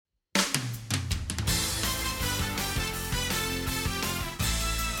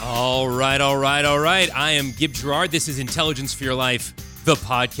All right. I am Gib Gerard. This is Intelligence for Your Life, the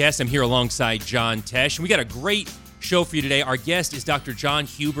podcast. I'm here alongside John Tesh, and we got a great show for you today. Our guest is Dr. John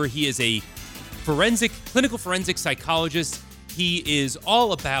Huber. He is a clinical forensic psychologist. He is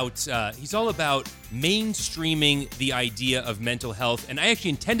all about mainstreaming the idea of mental health, and I actually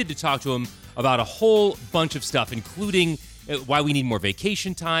intended to talk to him about a whole bunch of stuff, including why we need more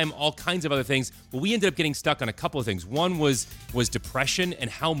vacation time, all kinds of other things. But we ended up getting stuck on a couple of things. One was depression and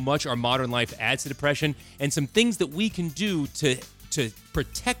how much our modern life adds to depression, and some things that we can do to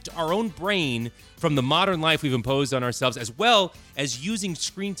protect our own brain from the modern life we've imposed on ourselves, as well as using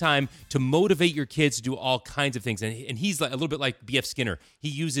screen time to motivate your kids to do all kinds of things. And he's like a little bit like B.F. Skinner. He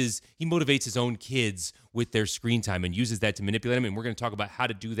motivates his own kids with their screen time and uses that to manipulate them. And we're going to talk about how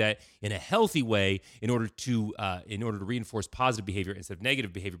to do that in a healthy way in order to reinforce positive behavior instead of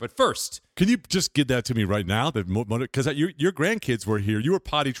negative behavior. But first, can you just give that to me right now? Because your grandkids were here. You were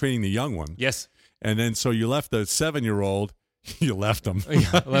potty training the young one. Yes. And then so you left the 7-year-old. You left them.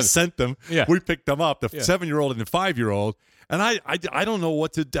 Yeah, you sent them. Yeah. We picked them up, the 7-year-old and the 5-year-old. And I don't know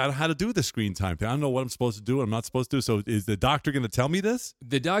how to do the screen time thing. I don't know what I'm supposed to do and I'm not supposed to do. So is the doctor going to tell me this?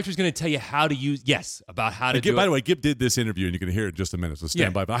 The doctor's going to tell you how to use, about how to do it. By the way, Gib did this interview, and you can hear it in just a minute. So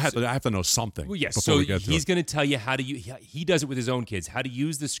stand by. But I have to know something. Well, yes. Before So we get to he's it. going to tell you how to use. He does it with his own kids. How to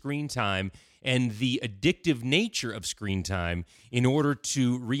use the screen time and the addictive nature of screen time in order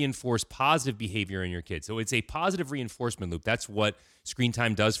to reinforce positive behavior in your kids. So it's a positive reinforcement loop. That's what screen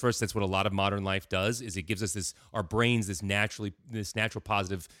time does for us. That's what a lot of modern life does. Is it gives us our brains this natural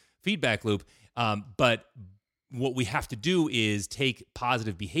positive feedback loop. But what we have to do is take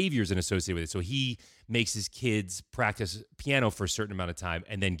positive behaviors and associate with it. So he makes his kids practice piano for a certain amount of time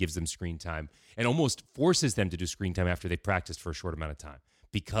and then gives them screen time and almost forces them to do screen time after they practiced for a short amount of time,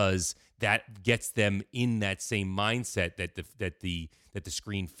 because that gets them in that same mindset that the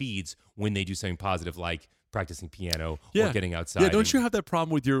screen feeds when they do something positive like practicing piano or getting outside. Yeah, don't you have that problem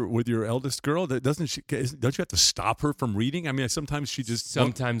with your eldest girl? Don't you have to stop her from reading? I mean, sometimes she just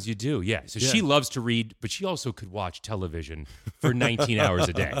Sometimes you do, yeah. So she loves to read, but she also could watch television for 19 hours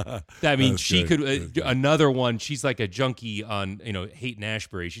a day. I mean, she could another one. She's like a junkie on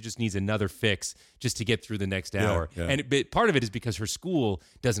Haight-Ashbury. She just needs another fix just to get through the next hour. Yeah. And part of it is because her school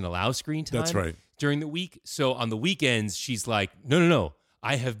doesn't allow screen time. That's right. During the week. So on the weekends, she's like, no.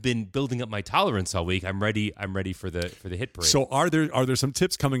 I have been building up my tolerance all week. I'm ready for the hit parade. So are there some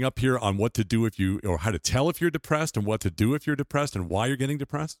tips coming up here on what to do or how to tell if you're depressed and what to do if you're depressed and why you're getting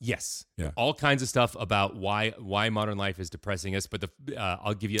depressed? Yes. Yeah. All kinds of stuff about why modern life is depressing us. But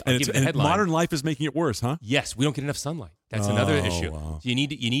I'll give you the headline. Modern life is making it worse, huh? Yes, we don't get enough sunlight. That's another issue. Wow. So you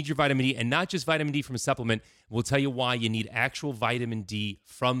need your vitamin D, and not just vitamin D from a supplement. We'll tell you why you need actual vitamin D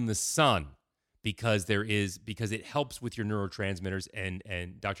from the sun. Because it helps with your neurotransmitters,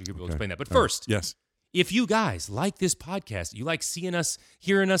 and Dr. Huber will explain that. But first, yes, if you guys like this podcast, you like seeing us,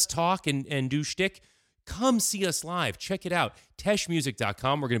 hearing us talk and do shtick, come see us live. Check it out,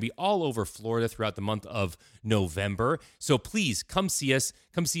 teshmusic.com. We're going to be all over Florida throughout the month of November. So please come see us.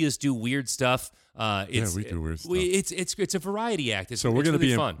 Come see us do weird stuff. We do weird stuff. It's a variety act. So we're going to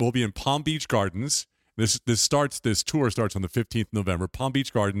be fun. We'll be in Palm Beach Gardens. This tour starts on the 15th of November, Palm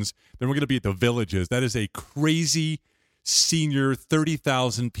Beach Gardens. Then we're going to be at the Villages. That is a crazy senior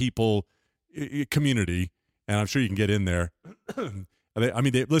 30,000 people community, and I'm sure you can get in there.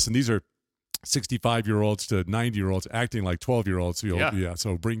 Listen, these are 65-year-olds to 90-year-olds acting like 12-year-olds.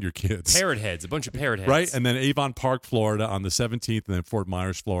 So bring your kids. Parrot heads, a bunch of parrot heads. Right, and then Avon Park, Florida on the 17th, and then Fort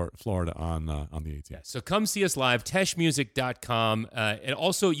Myers, Florida on the 18th. Yeah, so come see us live, teshmusic.com. And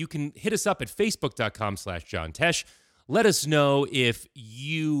also you can hit us up at facebook.com/John Tesh. Let us know if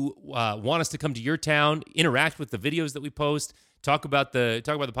you want us to come to your town, interact with the videos that we post, talk about the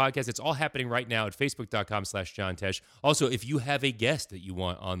podcast. It's all happening right now at facebook.com/John Tesh. Also, if you have a guest that you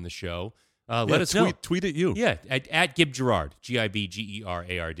want on the show, let us know. Tweet at you. Yeah, at Gib Gerard,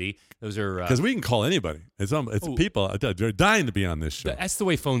 GIBGERARD. Those are because we can call anybody. It's people they're dying to be on this show. That's the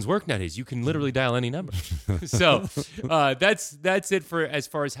way phones work nowadays. You can literally dial any number. So that's it for as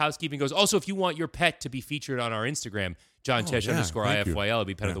far as housekeeping goes. Also, if you want your pet to be featured on our Instagram, John Tesh _IFYL, it'll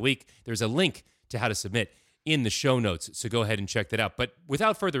be pet of the week. There's a link to how to submit in the show notes. So go ahead and check that out. But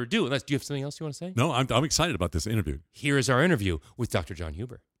without further ado, do you have something else you want to say? No, I'm excited about this interview. Here is our interview with Dr. John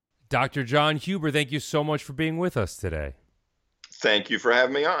Huber. Dr. John Huber, thank you so much for being with us today. Thank you for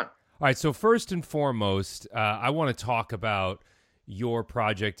having me on. All right, so first and foremost, I want to talk about your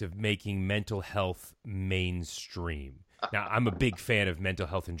project of making mental health mainstream. Now, I'm a big fan of mental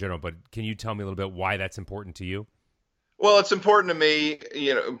health in general, but can you tell me a little bit why that's important to you? Well, it's important to me,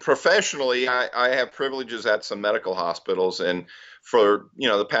 professionally, I have privileges at some medical hospitals, and for,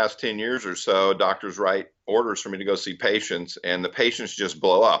 the past 10 years or so, doctors write orders for me to go see patients, and the patients just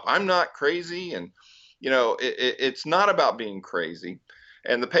blow up. I'm not crazy, and, it's not about being crazy.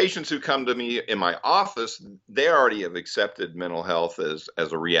 And the patients who come to me in my office, they already have accepted mental health as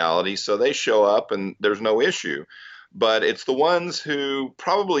a reality, so they show up and there's no issue. But it's the ones who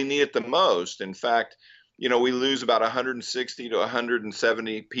probably need it the most. In fact, we lose about 160 to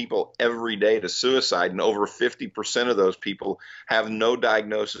 170 people every day to suicide, and over 50% of those people have no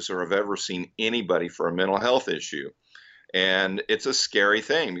diagnosis or have ever seen anybody for a mental health issue. And it's a scary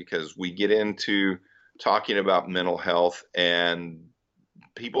thing because we get into talking about mental health and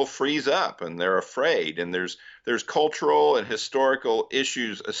people freeze up and they're afraid, and there's cultural and historical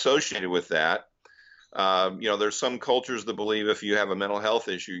issues associated with that. There's some cultures that believe if you have a mental health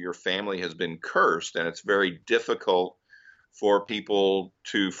issue, your family has been cursed, and it's very difficult for people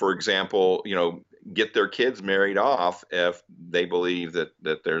to, for example, get their kids married off if they believe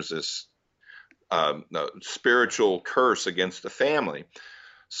that there's this spiritual curse against the family.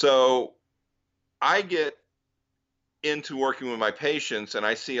 So I get into working with my patients, and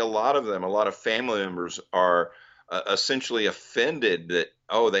I see a lot of family members are essentially offended that,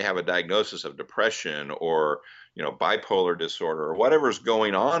 oh, they have a diagnosis of depression or, bipolar disorder or whatever's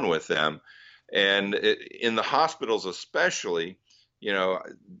going on with them. And in the hospitals especially,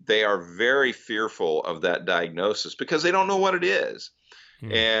 they are very fearful of that diagnosis because they don't know what it is.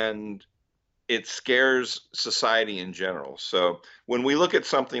 And it scares society in general. So when we look at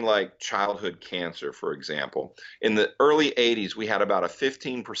something like childhood cancer, for example, in the early 80s, we had about a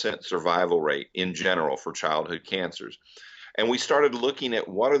 15% survival rate in general for childhood cancers. And we started looking at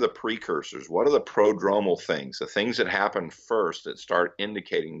what are the precursors, what are the prodromal things, the things that happen first that start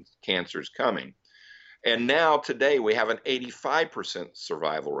indicating cancer's coming. And now today we have an 85%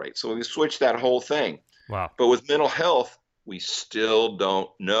 survival rate. So we switched that whole thing. Wow. But with mental health, we still don't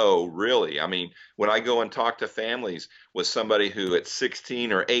know really. I mean, when I go and talk to families with somebody who at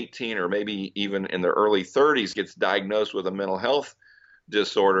 16 or 18 or maybe even in their early 30s gets diagnosed with a mental health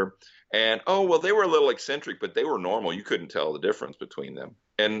disorder, and, oh, well, they were a little eccentric, but they were normal. You couldn't tell the difference between them.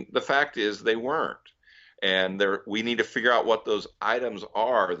 And the fact is they weren't. And we need to figure out what those items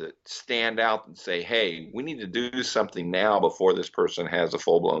are that stand out and say, hey, we need to do something now before this person has a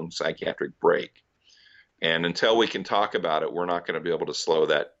full-blown psychiatric break. And until we can talk about it, we're not going to be able to slow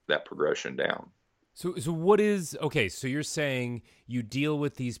that progression down. So what is, okay, so you're saying you deal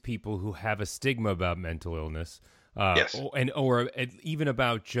with these people who have a stigma about mental illness, yes, or even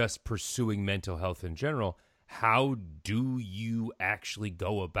about just pursuing mental health in general. How do you actually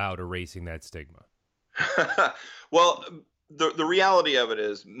go about erasing that stigma? Well, the reality of it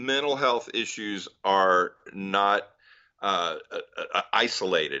is mental health issues are not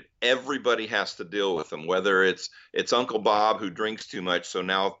isolated. Everybody has to deal with them, whether it's Uncle Bob who drinks too much, so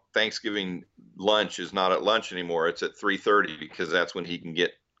now Thanksgiving lunch is not at lunch anymore, it's at 3:30 because that's when he can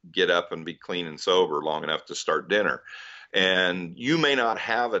get up and be clean and sober long enough to start dinner. And you may not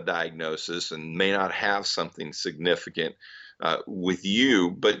have a diagnosis and may not have something significant with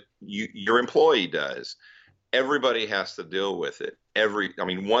you, but your employee does. Everybody has to deal with it.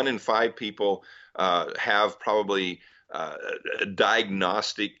 1 in 5 people have probably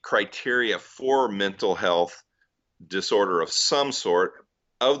diagnostic criteria for mental health disorder of some sort.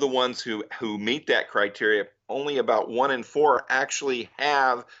 Of the ones who meet that criteria, only about 1 in 4 actually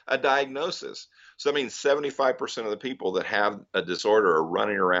have a diagnosis. So that means 75% of the people that have a disorder are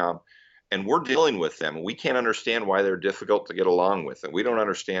running around, and we're dealing with them. We can't understand why they're difficult to get along with, and we don't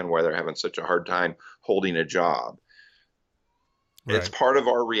understand why they're having such a hard time holding a job. Right. It's part of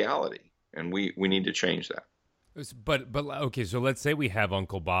our reality, and we need to change that. But okay, so let's say we have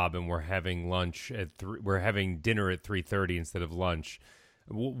Uncle Bob and we're having we're having dinner at 3:30 instead of lunch.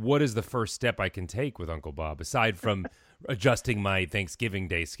 What is the first step I can take with Uncle Bob aside from adjusting my Thanksgiving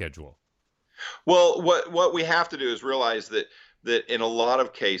Day schedule? Well, what we have to do is realize that in a lot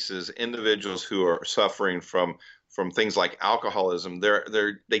of cases, individuals who are suffering from things like alcoholism,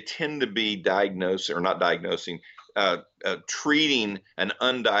 they tend to be treating an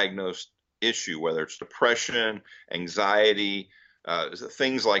undiagnosed issue, whether it's depression, anxiety,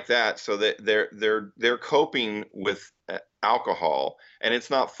 things like that. So that they're coping with alcohol, and it's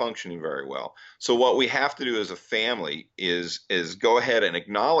not functioning very well. So what we have to do as a family is go ahead and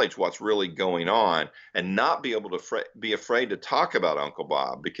acknowledge what's really going on, and not be able to be afraid to talk about Uncle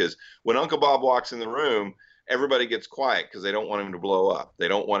Bob, because when Uncle Bob walks in the room, everybody gets quiet because they don't want him to blow up. They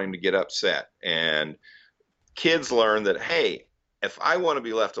don't want him to get upset. And kids learn that, hey, if I want to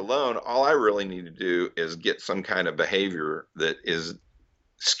be left alone, all I really need to do is get some kind of behavior that is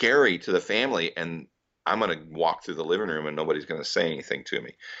scary to the family, and I'm going to walk through the living room and nobody's going to say anything to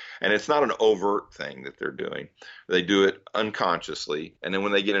me. And it's not an overt thing that they're doing. They do it unconsciously. And then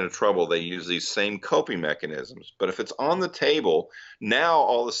when they get into trouble, they use these same coping mechanisms. But if it's on the table, now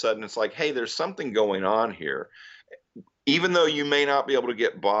all of a sudden it's like, hey, there's something going on here. Even though you may not be able to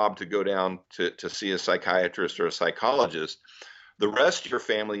get Bob to go down to see a psychiatrist or a psychologist, the rest of your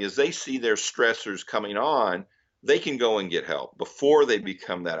family, as they see their stressors coming on, they can go and get help before they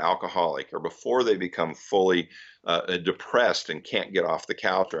become that alcoholic or before they become fully depressed and can't get off the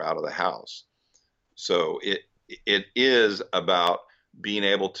couch or out of the house. So it is about being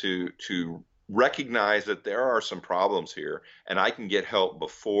able to recognize that there are some problems here, and I can get help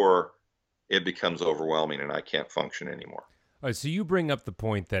before it becomes overwhelming and I can't function anymore. All right, so you bring up the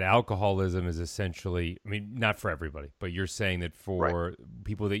point that alcoholism is essentially, I mean, not for everybody, but you're saying that for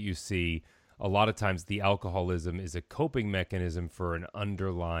people that you see, a lot of times the alcoholism is a coping mechanism for an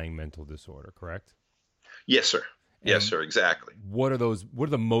underlying mental disorder, correct? Yes, sir. Yes, sir. Exactly. What are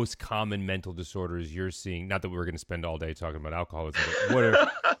the most common mental disorders you're seeing? Not that we're going to spend all day talking about alcoholism,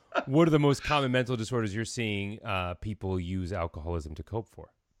 but what are the most common mental disorders you're seeing people use alcoholism to cope for?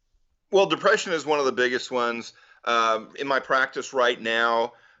 Well, depression is one of the biggest ones. In my practice right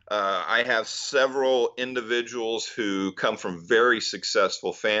now, I have several individuals who come from very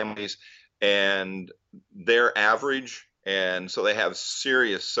successful families, and they're average, and so they have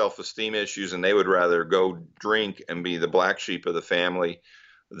serious self-esteem issues, and they would rather go drink and be the black sheep of the family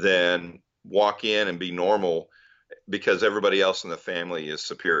than walk in and be normal because everybody else in the family is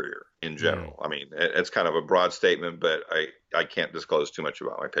superior in general. I mean, it's kind of a broad statement, but I can't disclose too much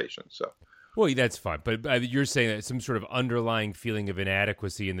about my patients. So, well, that's fine. But you're saying that some sort of underlying feeling of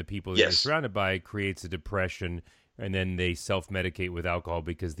inadequacy in the people that you're surrounded by creates a depression, and then they self-medicate with alcohol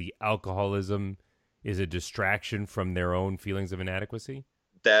because the alcoholism is a distraction from their own feelings of inadequacy?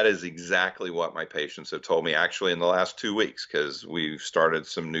 That is exactly what my patients have told me, actually, in the last 2 weeks, because we've started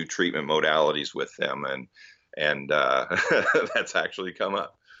some new treatment modalities with them, and that's actually come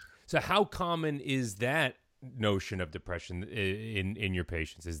up. So how common is that notion of depression in your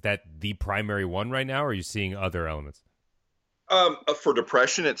patients? Is that the primary one right now, or are you seeing other elements? For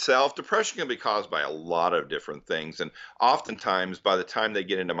depression itself, depression can be caused by a lot of different things. And oftentimes, by the time they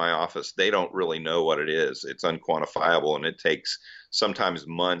get into my office, they don't really know what it is. It's unquantifiable, and it takes sometimes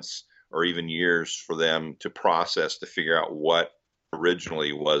months or even years for them to process, to figure out what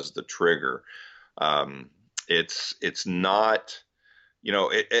originally was the trigger. It's not,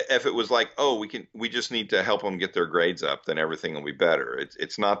 if it was like, oh, we just need to help them get their grades up, then everything will be better.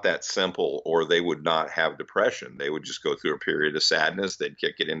 It's not that simple, or they would not have depression. They would just go through a period of sadness. They'd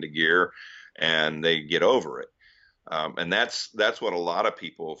kick it into gear, and they'd get over it. And that's what a lot of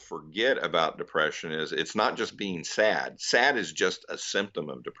people forget about depression is it's not just being sad. Sad is just a symptom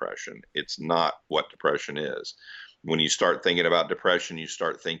of depression. It's not what depression is. When you start thinking about depression, you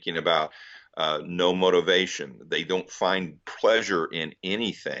start thinking about no motivation. They don't find pleasure in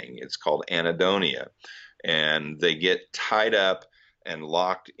anything. It's called anhedonia. And they get tied up and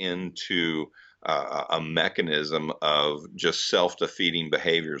locked into a mechanism of just self-defeating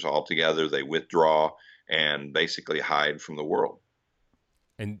behaviors altogether. They withdraw and basically hide from the world.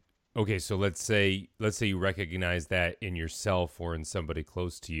 And okay, so let's say you recognize that in yourself or in somebody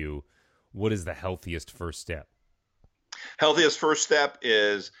close to you. What is the healthiest first step? Healthiest first step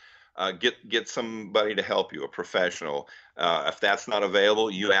is get somebody to help you, a professional. If that's not available,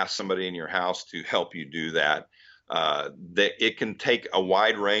 you ask somebody in your house to help you do that. It can take a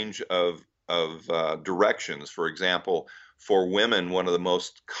wide range of directions. For example, for women, one of the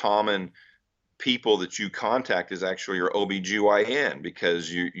most common people that you contact is actually your OBGYN,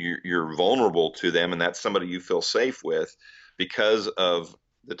 because you're vulnerable to them, and that's somebody you feel safe with because of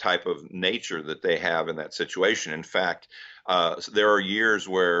the type of nature that they have in that situation. In fact, there are years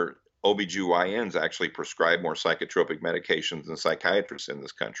where OBGYNs actually prescribe more psychotropic medications than psychiatrists in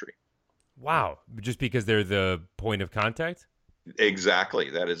this country. Wow. Just because they're the point of contact? Exactly.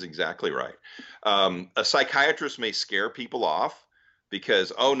 That is exactly right. A psychiatrist may scare people off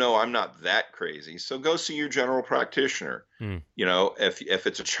because, oh, no, I'm not that crazy. So go see your general practitioner. If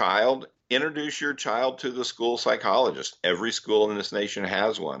it's a child, introduce your child to the school psychologist. Every school in this nation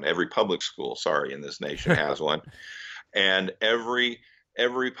has one. Every public school, in this nation has one. And every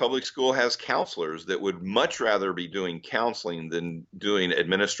public school has counselors that would much rather be doing counseling than doing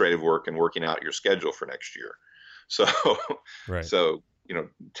administrative work and working out your schedule for next year. So, right. So,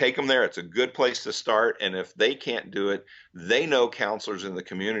 take them there. It's a good place to start. And if they can't do it, they know counselors in the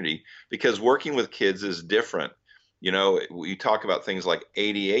community, because working with kids is different We talk about things like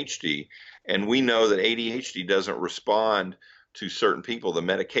ADHD, and we know that ADHD doesn't respond to certain people. The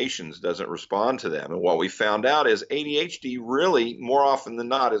medications doesn't respond to them. And what we found out is ADHD really, more often than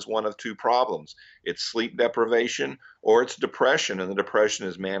not, is one of two problems. It's sleep deprivation or it's depression, and the depression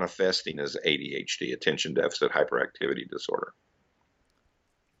is manifesting as ADHD, attention deficit hyperactivity disorder.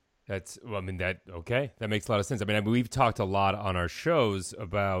 That makes a lot of sense. We've talked a lot on our shows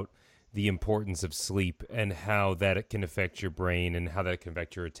about the importance of sleep and how that can affect your brain and how that can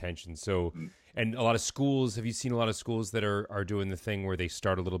affect your attention. So, and a lot of schools, have you seen a lot of schools that are doing the thing where they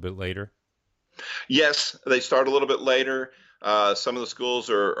start a little bit later? Yes, they start a little bit later. Some of the schools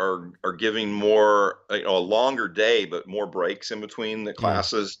are giving more, a longer day, but more breaks in between the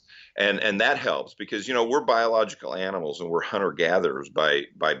classes. And that helps because, we're biological animals and we're hunter gatherers by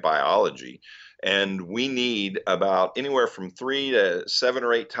biology. And we need about anywhere from 3 to 7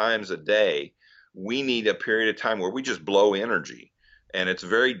 or 8 times a day. We need a period of time where we just blow energy. And it's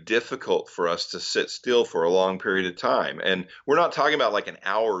very difficult for us to sit still for a long period of time. And we're not talking about like an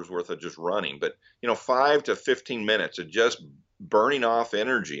hour's worth of just running, but 5 to 15 minutes of just burning off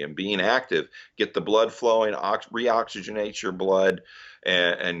energy and being active, get the blood flowing, reoxygenates your blood,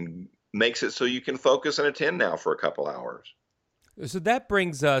 and makes it so you can focus and attend now for a couple hours. So that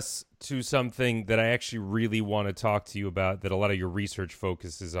brings us to something that I actually really want to talk to you about, that a lot of your research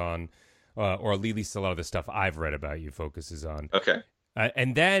focuses on, or at least a lot of the stuff I've read about you focuses on. Okay.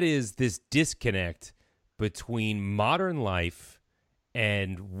 And that is this disconnect between modern life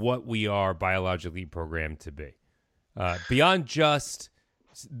and what we are biologically programmed to be. Beyond just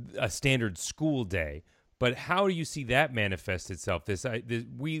a standard school day, but how do you see that manifest itself?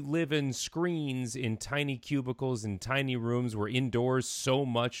 We live in screens, in tiny cubicles, in tiny rooms. We're indoors so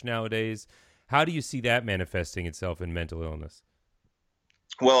much nowadays. How do you see that manifesting itself in mental illness?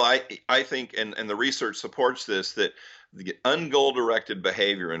 Well, I think, and the research supports this, that the ungoal-directed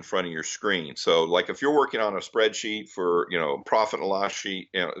behavior in front of your screen. So, like if you're working on a spreadsheet for, profit and loss sheet,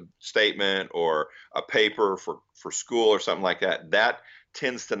 statement, or a paper for school or something like that, that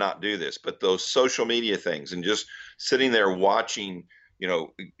tends to not do this. But those social media things and just sitting there watching,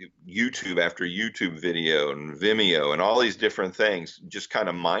 YouTube after YouTube video and Vimeo and all these different things, just kind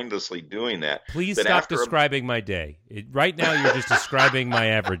of mindlessly doing that. Please stop describing my day. Right now, you're just describing my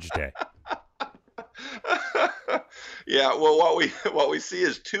average day. Yeah, well, what we see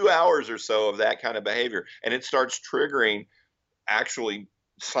is 2 hours or so of that kind of behavior, and it starts triggering actually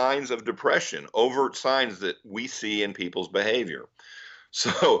signs of depression, overt signs that we see in people's behavior.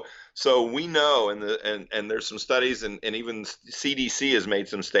 So we know, and there's some studies, and even CDC has made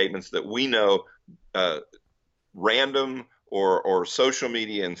some statements that we know random or social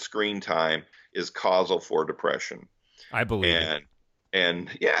media and screen time is causal for depression. I believe it. And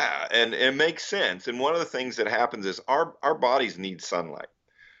it makes sense. And one of the things that happens is our bodies need sunlight.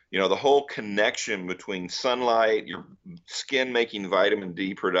 The whole connection between sunlight, your skin making vitamin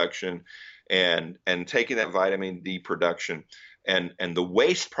D production, and taking that vitamin D production and the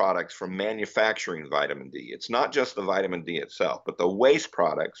waste products from manufacturing vitamin D. It's not just the vitamin D itself, but the waste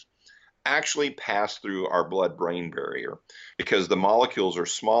products actually pass through our blood-brain barrier because the molecules are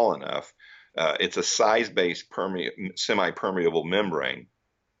small enough. It's a size-based semi-permeable membrane.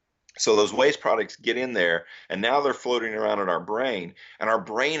 So those waste products get in there, and now they're floating around in our brain, and our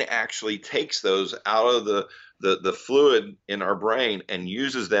brain actually takes those out of the fluid in our brain and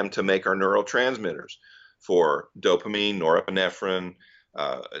uses them to make our neurotransmitters for dopamine, norepinephrine,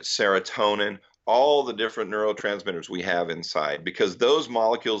 serotonin, all the different neurotransmitters we have inside, because those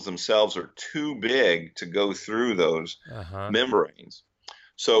molecules themselves are too big to go through those membranes.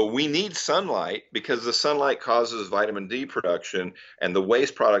 So we need sunlight because the sunlight causes vitamin D production, and the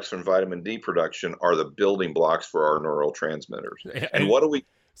waste products from vitamin D production are the building blocks for our neurotransmitters. And what do we?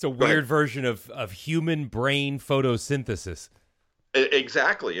 It's a weird version of human brain photosynthesis.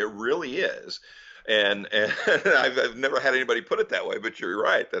 Exactly. It really is. And I've never had anybody put it that way, but you're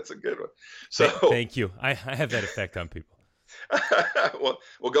right. That's a good one. So thank you. I have that effect on people.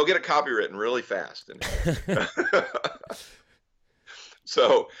 Well, go get it copywritten really fast.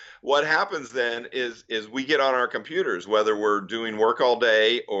 So what happens then is we get on our computers, whether we're doing work all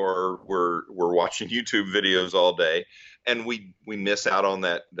day or we're watching YouTube videos all day, and we miss out on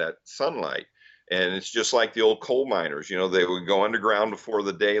that sunlight. And it's just like the old coal miners, they would go underground before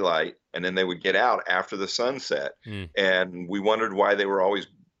the daylight, and then they would get out after the sunset. And we wondered why they were always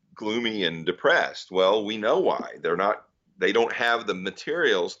gloomy and depressed. Well, we know why. They don't have the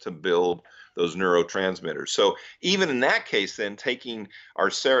materials to build those neurotransmitters. So even in that case, then taking our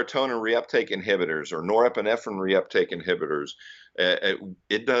serotonin reuptake inhibitors or norepinephrine reuptake inhibitors,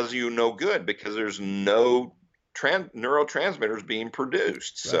 it does you no good because there's no neurotransmitters being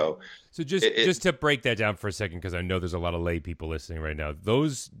produced. Right. So So just to break that down for a second, because I know there's a lot of lay people listening right now.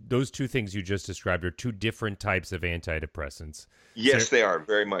 Those two things you just described are two different types of antidepressants. yes, they are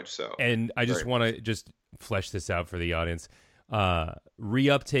very much so. And I just want to just flesh this out for the audience.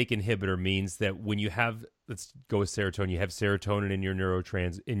 Reuptake inhibitor means that when you have, let's go with serotonin, you have serotonin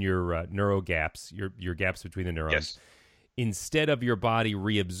in your neuro gaps, your gaps between the neurons. Yes. Instead of your body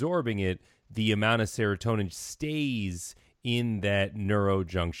reabsorbing it, the amount of serotonin stays in that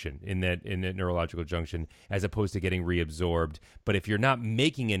neurojunction, in that neurological junction, as opposed to getting reabsorbed. But if you're not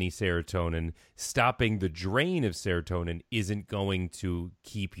making any serotonin, stopping the drain of serotonin isn't going to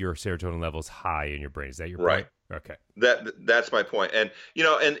keep your serotonin levels high in your brain. Is that your Right. point? Okay. That's my point. And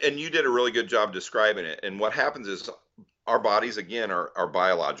and you did a really good job describing it. And what happens is our bodies again are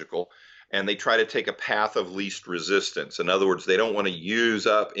biological, and they try to take a path of least resistance. In other words, they don't want to use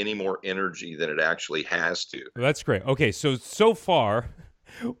up any more energy than it actually has to. Well, that's great. Okay, so far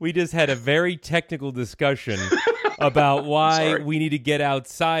we just had a very technical discussion about why we need to get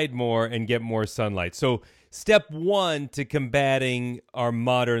outside more and get more sunlight. So step one to combating our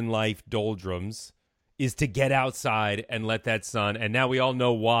modern life doldrums is to get outside and let that sun. And now we all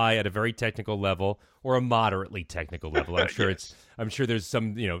know why at a very technical level, or a moderately technical level. I'm sure Yes. I'm sure there's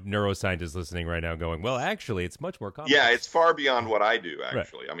some neuroscientists listening right now going, well, actually, it's much more complex. Yeah, it's far beyond what I do,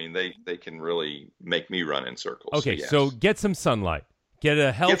 actually. Right. I mean, they can really make me run in circles. Okay, yes. so get some sunlight. Get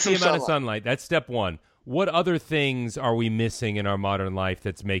a healthy amount of sunlight. That's step one. What other things are we missing in our modern life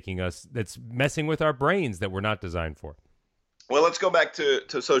that's messing with our brains that we're not designed for? Well, let's go back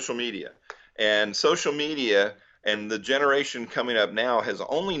to social media. And social media and the generation coming up now has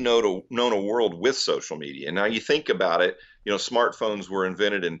only known a world with social media. Now you think about it, smartphones were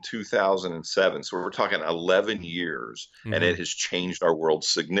invented in 2007. So we're talking 11 years, and it has changed our world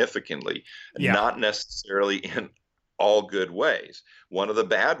significantly, not necessarily in all good ways. One of the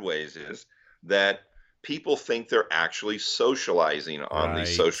bad ways is that people think they're actually socializing on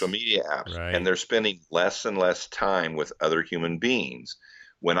these social media apps, and they're spending less and less time with other human beings.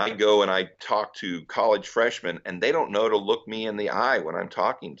 When I go and I talk to college freshmen and they don't know to look me in the eye when I'm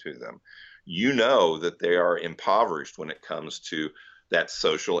talking to them, you know that they are impoverished when it comes to that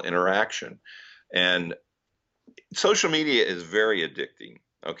social interaction. And social media is very addicting.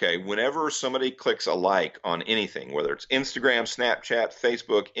 Okay. Whenever somebody clicks a like on anything, whether it's Instagram, Snapchat,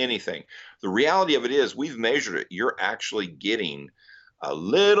 Facebook, anything, the reality of it is we've measured it. You're actually getting a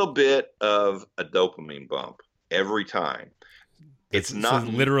little bit of a dopamine bump every time. It's not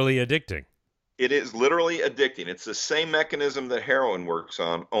literally addicting. It is literally addicting. It's the same mechanism that heroin works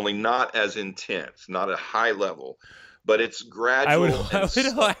on, only not as intense, not at a high level, but it's gradual. I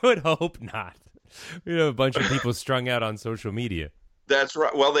would hope not. We have a bunch of people strung out on social media. That's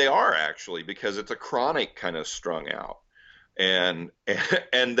right. Well, they are actually, because it's a chronic kind of strung out, and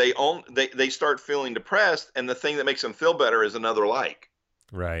they start feeling depressed, and the thing that makes them feel better is another like.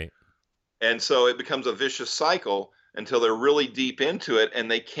 Right. And so it becomes a vicious cycle until they're really deep into it and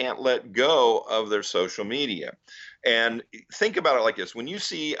they can't let go of their social media. And think about it like this. When you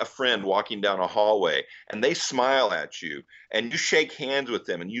see a friend walking down a hallway and they smile at you and you shake hands with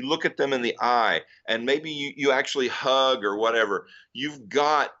them and you look at them in the eye and maybe you actually hug or whatever, you've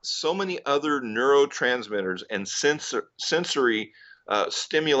got so many other neurotransmitters and sensory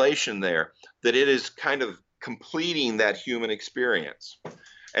stimulation there that it is kind of completing that human experience.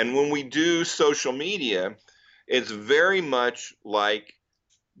 And when we do social media, it's very much like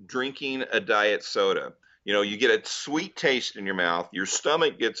drinking a diet soda. You get a sweet taste in your mouth, your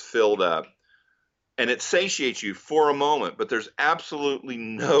stomach gets filled up, and it satiates you for a moment, but there's absolutely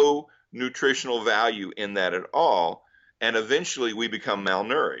no nutritional value in that at all. And eventually we become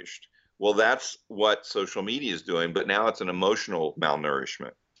malnourished. Well, that's what social media is doing, but now it's an emotional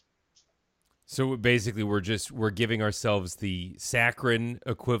malnourishment. So basically we're giving ourselves the saccharine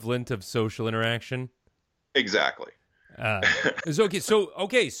equivalent of social interaction? Exactly. So it's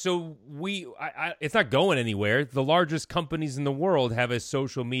not going anywhere. The largest companies in the world have a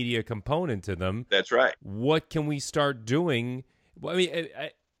social media component to them. That's right. What can we start doing? I mean,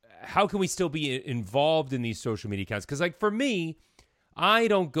 how can we still be involved in these social media accounts? Because, like, for me, I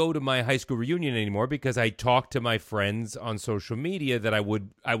don't go to my high school reunion anymore because I talk to my friends on social media that I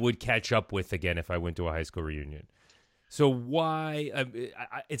would catch up with again if I went to a high school reunion. So why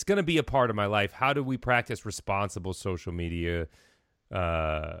it's going to be a part of my life. How do we practice responsible social media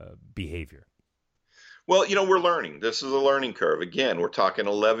behavior? Well, we're learning. This is a learning curve. Again, we're talking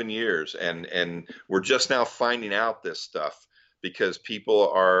 11 years, and we're just now finding out this stuff because people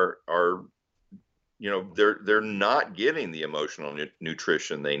are they're not getting the emotional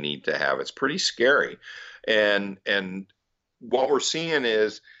nutrition they need to have. It's pretty scary. And what we're seeing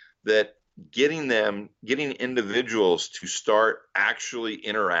is that getting individuals to start actually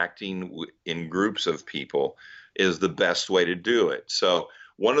interacting in groups of people is the best way to do it. So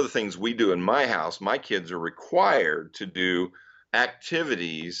one of the things we do in my house, my kids are required to do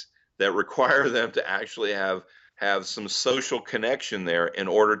activities that require them to actually have some social connection there in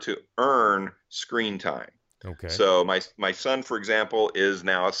order to earn screen time. Okay. So my son, for example, is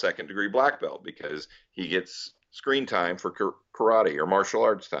now a second-degree black belt because he gets screen time for karate or martial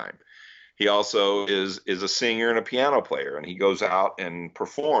arts time. He also is a singer and a piano player, and he goes out and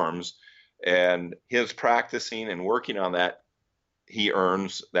performs, and his practicing and working on that, he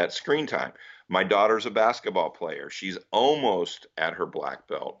earns that screen time. My daughter's a basketball player. She's almost at her black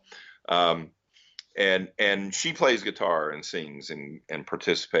belt. And she plays guitar and sings and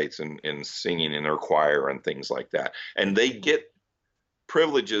participates in singing in her choir and things like that. And they get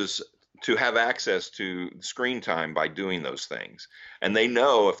privileges to have access to screen time by doing those things. And they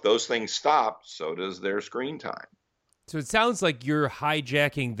know if those things stop, so does their screen time. So it sounds like you're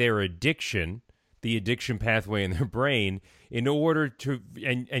hijacking their addiction, the addiction pathway in their brain, in order to,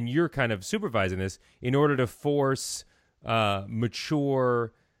 and you're kind of supervising this, in order to force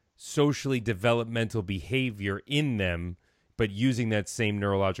mature, socially developmental behavior in them, but using that same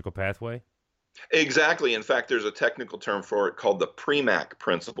neurological pathway? Exactly. In fact, there's a technical term for it called the Premack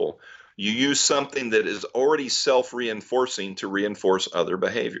principle. You use something that is already self-reinforcing to reinforce other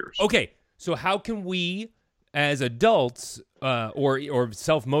behaviors. Okay, so how can we, as adults or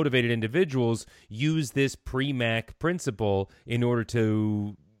self-motivated individuals, use this Premack principle in order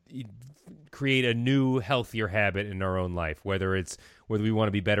to create a new, healthier habit in our own life, whether we want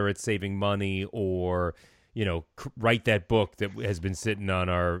to be better at saving money or, write that book that has been sitting on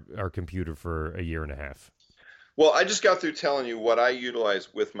our computer for a year and a half? Well, I just got through telling you what I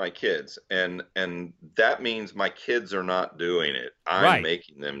utilize with my kids, and that means my kids are not doing it. I'm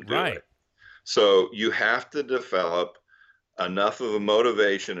making them do it. So you have to develop enough of a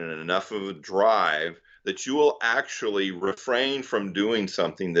motivation and enough of a drive that you will actually refrain from doing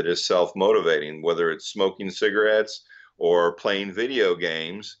something that is self-motivating, whether it's smoking cigarettes or playing video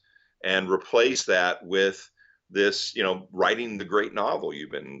games, and replace that with this, writing the great novel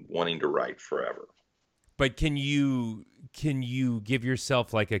you've been wanting to write forever. But can you give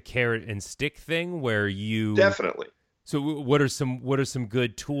yourself like a carrot and stick thing where you Definitely. So what are some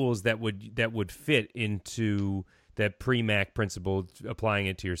good tools that would fit into that Premack principle, applying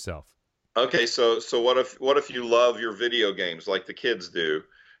it to yourself? Okay, so what if you love your video games like the kids do,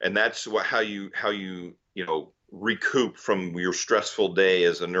 and that's how you recoup from your stressful day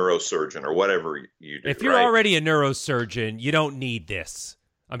as a neurosurgeon or whatever you do. If you're already a neurosurgeon, you don't need this.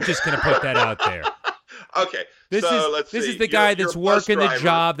 I'm just going to put that out there. Okay, this is the guy that's working the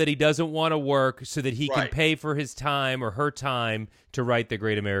job that he doesn't want to work so that he can pay for his time or her time to write the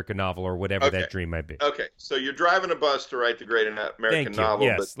great American novel or whatever that dream might be. Okay, so you're driving a bus to write the great American novel.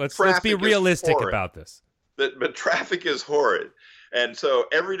 Yes, let's be realistic about this. But traffic is horrid. And so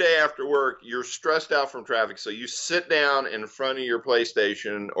every day after work, you're stressed out from traffic. So you sit down in front of your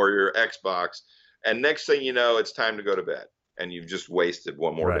PlayStation or your Xbox, and next thing you know, it's time to go to bed. And you've just wasted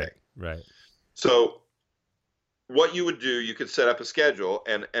one more day. Right. So what you would do, you could set up a schedule.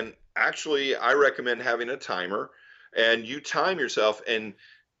 And actually, I recommend having a timer. And you time yourself, and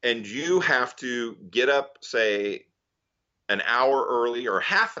you have to get up, say, an hour early or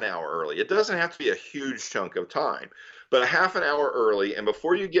half an hour early. It doesn't have to be a huge chunk of time, but a half an hour early. And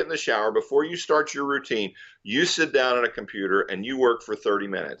before you get in the shower, before you start your routine, you sit down at a computer and you work for 30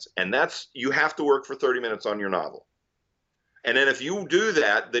 minutes. And you have to work for 30 minutes on your novel. And then if you do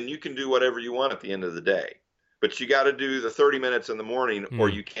that, then you can do whatever you want at the end of the day. But you got to do the 30 minutes in the morning or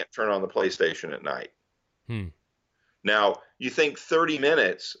you can't turn on the PlayStation at night. Now, you think 30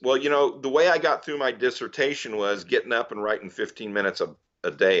 minutes. Well, the way I got through my dissertation was getting up and writing 15 minutes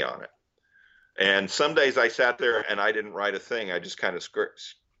a day on it. And some days I sat there and I didn't write a thing. I just kind of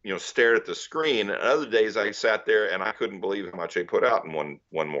stared at the screen. And other days I sat there and I couldn't believe how much I put out in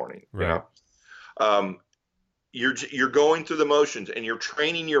one morning. Right. You're going through the motions and you're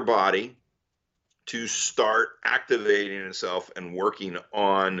training your body to start activating itself and working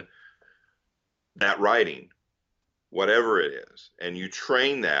on that writing, whatever it is. And you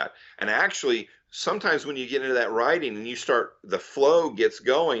train that. And actually, sometimes when you get into that writing and the flow gets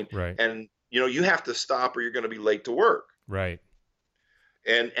going, and you have to stop or you're going to be late to work. Right.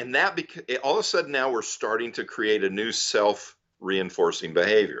 And that all of a sudden now we're starting to create a new self-reinforcing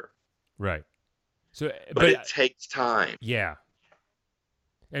behavior. Right. So, but it takes time. Yeah.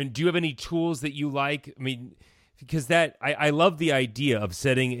 And do you have any tools that you like? I mean, because I love the idea of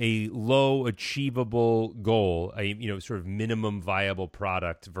setting a low achievable goal, sort of minimum viable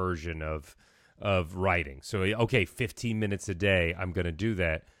product version of writing. So, okay, 15 minutes a day, I'm going to do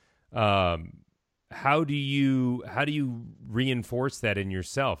that. How do you reinforce that in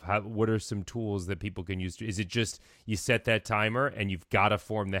yourself? What are some tools that people can use? Is it just you set that timer and you've got to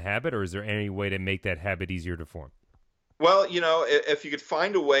form the habit, or is there any way to make that habit easier to form? Well, if you could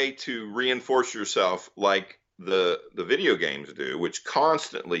find a way to reinforce yourself like the video games do, which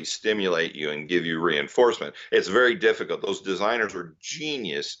constantly stimulate you and give you reinforcement, it's very difficult. Those designers are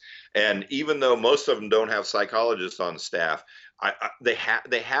genius. And even though most of them don't have psychologists on staff, they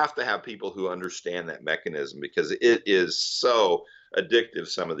have to have people who understand that mechanism, because it is so addictive,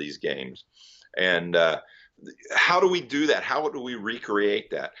 some of these games. And how do we do that? How do we recreate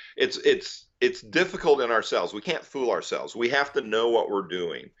that? It's difficult in ourselves. We can't fool ourselves. We have to know what we're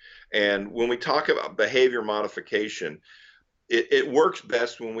doing. And when we talk about behavior modification, it works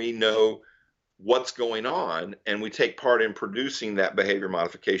best when we know what's going on and we take part in producing that behavior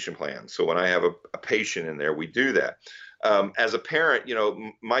modification plan. So when I have a patient in there, we do that. As a parent,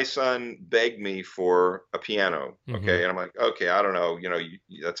 my son begged me for a piano. Okay. Mm-hmm. And I'm like, okay, I don't know,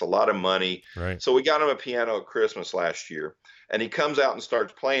 that's a lot of money. Right. So we got him a piano at Christmas last year, and he comes out and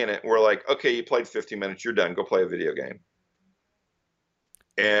starts playing it. And we're like, okay, you played 50 minutes. You're done. Go play a video game.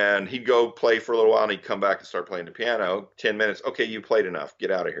 And he'd go play for a little while and he'd come back and start playing the piano. 10 minutes. Okay, you played enough. Get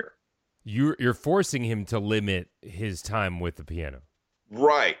out of here. You're forcing him to limit his time with the piano.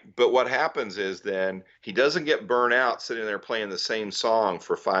 Right. But what happens is then he doesn't get burnt out sitting there playing the same song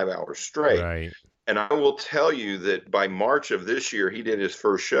for 5 hours straight. Right. And I will tell you that by March of this year, he did his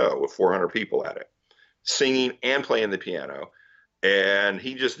first show with 400 people at it, singing and playing the piano. And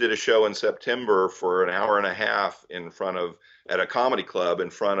he just did a show in September for an hour and a half at a comedy club in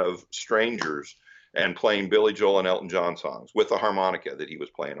front of strangers, and playing Billy Joel and Elton John songs with the harmonica that he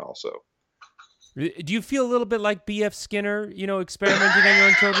was playing also. Do you feel a little bit like B.F. Skinner, experimenting on your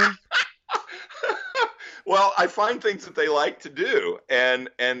own children? Well, I find things that they like to do, and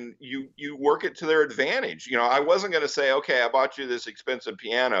you work it to their advantage. I wasn't going to say, okay, I bought you this expensive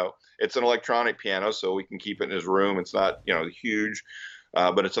piano. It's an electronic piano, so we can keep it in his room. It's not, huge,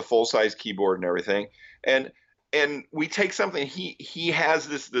 but it's a full-size keyboard and everything. And we take something he has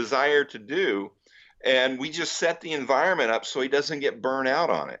this desire to do, and we just set the environment up so he doesn't get burned out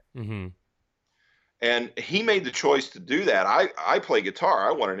on it. Mm-hmm. And he made the choice to do that. I play guitar.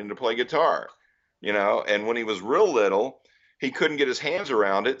 I wanted him to play guitar. And when he was real little, he couldn't get his hands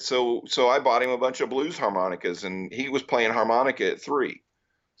around it. So I bought him a bunch of blues harmonicas, and he was playing harmonica at 3.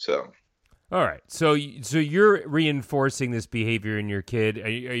 So. All right. So you're reinforcing this behavior in your kid. Are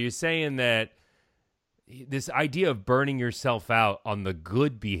you saying that this idea of burning yourself out on the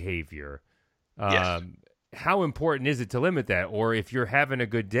good behavior, yes. How important is it to limit that? Or if you're having a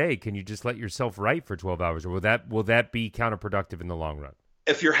good day, can you just let yourself write for 12 hours? Or will that be counterproductive in the long run?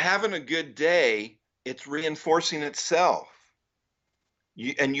 If you're having a good day, it's reinforcing itself.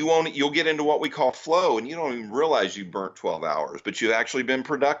 You'll get into what we call flow, and you don't even realize you burnt 12 hours, but you've actually been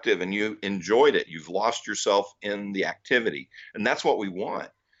productive and you enjoyed it. You've lost yourself in the activity, and that's what we want.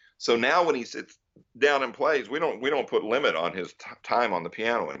 So now when he sits down and plays, we don't put limit on his time on the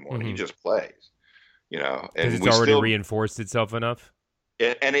piano anymore. Mm-hmm. He just plays, and it's already reinforced itself enough.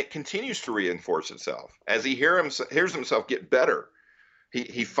 And it continues to reinforce itself as he hears himself get better.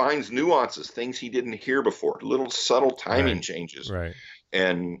 He finds nuances, things he didn't hear before, little subtle timing changes. Right.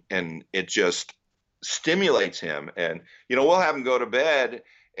 And it just stimulates him. And, we'll have him go to bed,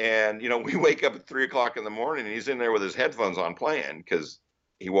 and, we wake up at 3:00 in the morning and he's in there with his headphones on playing, because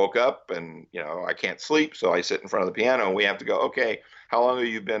he woke up and, I can't sleep. So I sit in front of the piano and we have to go, okay, how long have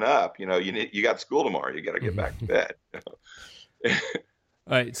you been up? You got school tomorrow. You got to get back to bed. All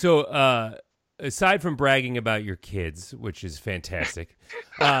right. So, aside from bragging about your kids, which is fantastic,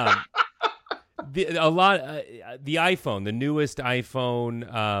 the iPhone, the newest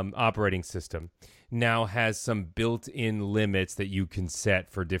iPhone operating system, now has some built-in limits that you can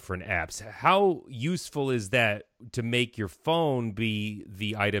set for different apps. How useful is that to make your phone be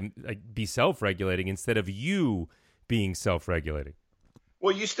be self-regulating instead of you being self-regulating?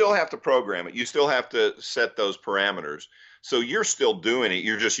 Well, you still have to program it. You still have to set those parameters. So you're still doing it.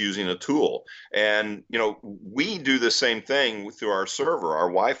 You're just using a tool. And, we do the same thing through our server, our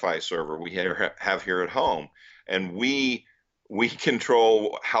Wi-Fi server we have here at home. And we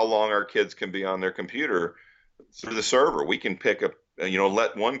control how long our kids can be on their computer through the server. We can pick up,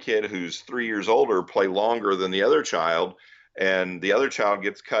 let one kid who's 3 years older play longer than the other child, and the other child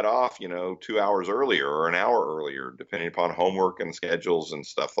gets cut off, 2 hours earlier or an hour earlier, depending upon homework and schedules and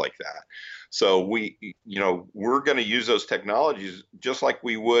stuff like that. So we're going to use those technologies just like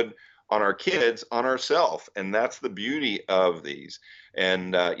we would on our kids, on ourselves. And that's the beauty of these.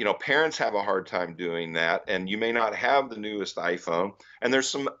 And, parents have a hard time doing that. And you may not have the newest iPhone. And there's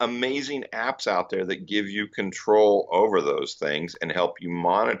some amazing apps out there that give you control over those things and help you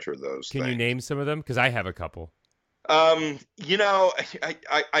monitor those Can things. you name some of them? Because I have a couple. I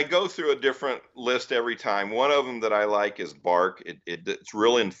go through a different list every time. One of them that I like is Bark. It's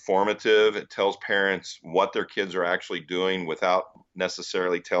real informative. It tells parents what their kids are actually doing without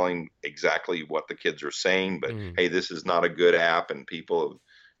necessarily telling exactly what the kids are saying. But hey, this is not a good app, and people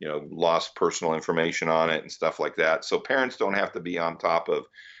have, lost personal information on it and stuff like that. So parents don't have to be on top of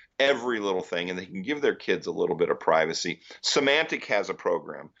every little thing, and they can give their kids a little bit of privacy. Symantec has a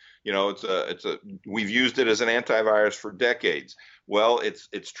program. We've used it as an antivirus for decades. Well,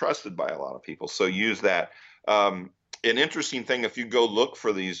 it's trusted by a lot of people, so use that. An interesting thing, if you go look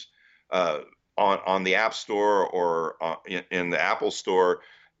for these on the App Store or in the Apple Store,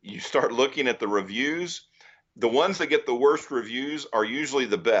 you start looking at the reviews. The ones that get the worst reviews are usually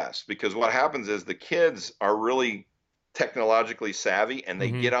the best, because what happens is the kids are really technologically savvy, and they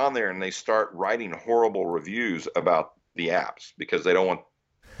get on there and they start writing horrible reviews about the apps because they don't want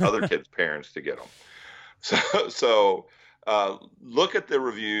other kids' parents to get them. So look at the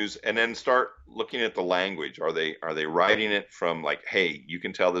reviews and then start looking at the language. Are they writing it from like, hey, you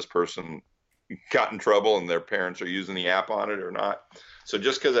can tell this person got in trouble and their parents are using the app on it or not? So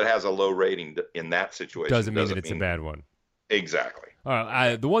just because it has a low rating in that situation doesn't mean that it's a bad one. Exactly.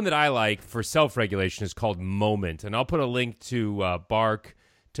 The one that I like for self-regulation is called Moment, and I'll put a link to Bark,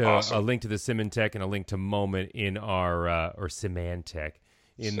 a link to the Symantec, and a link to Moment in our or Symantec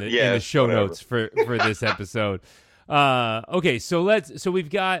in the show notes for this episode. Okay, so we've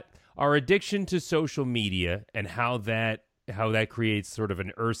got our addiction to social media and how that creates sort of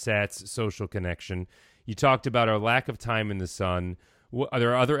an ersatz social connection. You talked about our lack of time in the sun. Are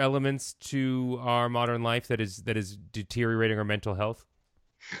there other elements to our modern life that is deteriorating our mental health?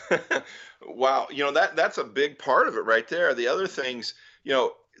 Wow, that's a big part of it right there. The other things,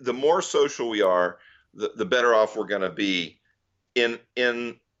 the more social we are, the better off we're going to be in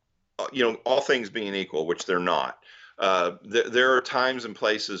all things being equal, which they're not. There are times and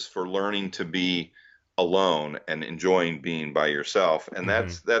places for learning to be alone and enjoying being by yourself, and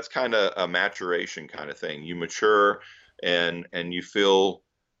that's kind of a maturation kind of thing. You mature and you feel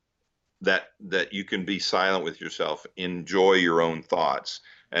that you can be silent with yourself, enjoy your own thoughts.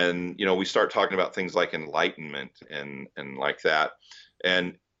 And we start talking about things like enlightenment and like that,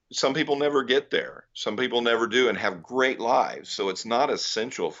 and some people never get there. Some people never do and have great lives. So it's not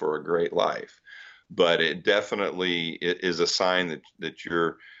essential for a great life, but it definitely is a sign that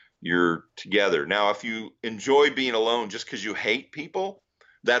you're together. Now, if you enjoy being alone just because you hate people,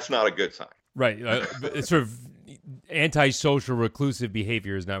 that's not a good sign. Right. It's sort of antisocial reclusive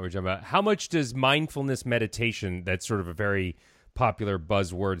behavior is not what we're talking about. How much does mindfulness meditation, that's sort of a very popular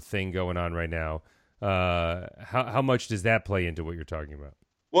buzzword thing going on right now, how much does that play into what you're talking about?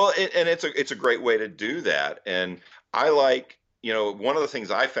 Well, it's a great way to do that. And I like, one of the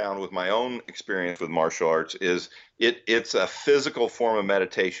things I found with my own experience with martial arts is it's a physical form of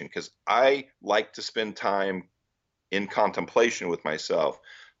meditation, because I like to spend time in contemplation with myself,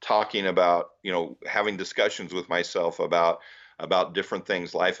 talking about, having discussions with myself about different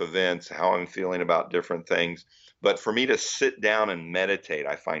things, life events, how I'm feeling about different things. But for me to sit down and meditate,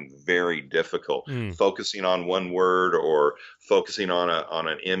 I find very difficult. Focusing on one word or focusing on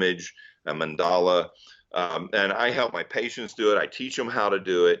an image, a mandala. And I help my patients do it. I teach them how to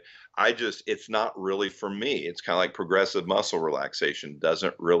do it. It's not really for me. It's kind of like progressive muscle relaxation.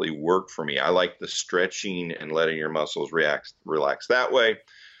 Doesn't really work for me. I like the stretching and letting your muscles relax that way.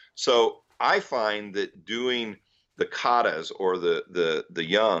 So I find that doing the katas or the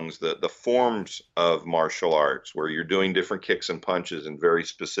yungs, the forms of martial arts where you're doing different kicks and punches in very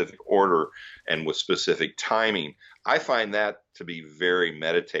specific order and with specific timing, I find that to be very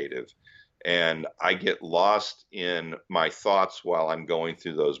meditative. And I get lost in my thoughts while I'm going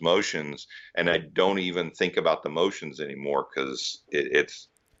through those motions, and I don't even think about the motions anymore because it's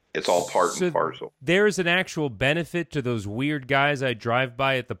all part and parcel. There's an actual benefit to those weird guys I drive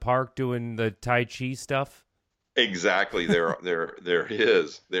by at the park doing the Tai Chi stuff? Exactly. There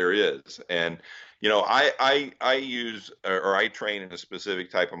is. And, I use, or I train in a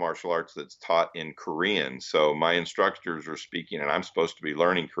specific type of martial arts that's taught in Korean. So my instructors are speaking, and I'm supposed to be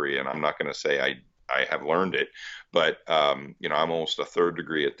learning Korean. I'm not going to say I have learned it, but, I'm almost a third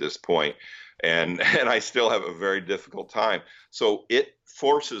degree at this point. and I still have a very difficult time. So it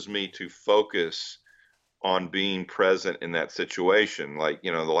forces me to focus on being present in that situation. Like,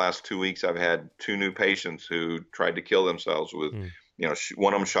 the last 2 weeks I've had two new patients who tried to kill themselves with,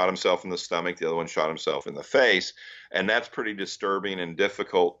 one of them shot himself in the stomach, the other one shot himself in the face. And that's pretty disturbing and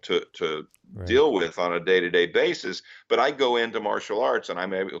difficult to deal with on a day-to-day basis. But I go into martial arts and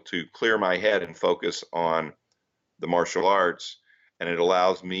I'm able to clear my head and focus on the martial arts, and it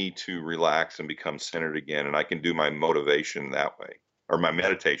allows me to relax and become centered again. And I can do my motivation that way, or my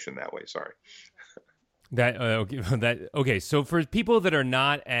meditation that way. Sorry. Okay. So for people that are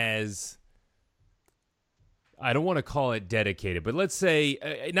not as, I don't want to call it dedicated, but let's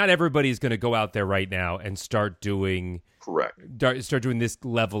say not everybody's going to go out there right now and start doing this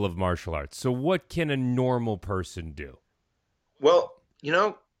level of martial arts. So what can a normal person do? Well,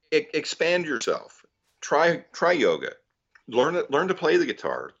 expand yourself. Try yoga. Learn to play the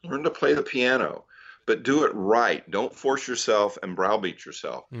guitar. Learn to play the piano, but do it right. Don't force yourself and browbeat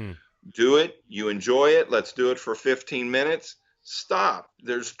yourself. Do it. You enjoy it. Let's do it for 15 minutes. Stop.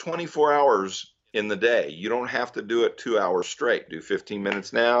 There's 24 hours in the day. You don't have to do it 2 hours straight. Do 15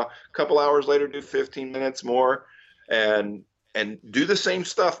 minutes now. A couple hours later, do 15 minutes more, and do the same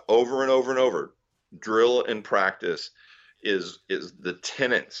stuff over and over and over. Drill and practice is the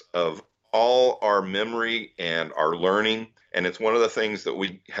tenets of all our memory and our learning. And it's one of the things that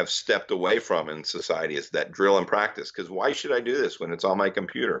we have stepped away from in society, is that drill and practice. Because why should I do this when it's on my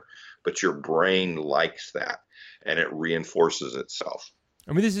computer? But your brain likes that, and it reinforces itself.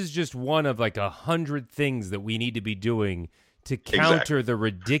 I mean, this is just one of like 100 things that we need to be doing to counter the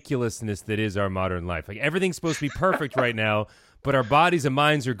ridiculousness that is our modern life. Like, everything's supposed to be perfect right now, but our bodies and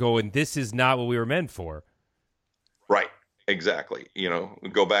minds are going, this is not what we were meant for. Right. Exactly.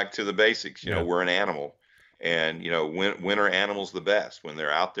 Go back to the basics. We're an animal. And, when are animals the best? When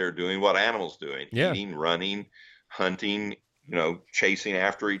they're out there doing what animals doing, eating, running, hunting, chasing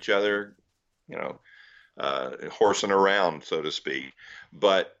after each other, horsing around, so to speak.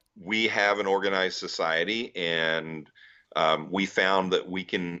 But we have an organized society, and we found that we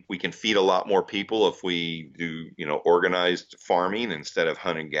can feed a lot more people if we do, organized farming instead of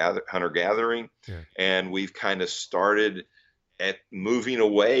hunter gathering. Yeah. And we've kind of started at moving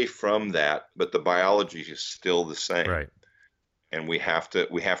away from that, but the biology is still the same. Right. And we have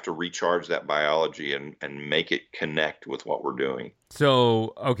to recharge that biology and make it connect with what we're doing.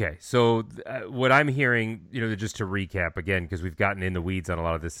 So, okay. So what I'm hearing, just to recap again, because we've gotten in the weeds on a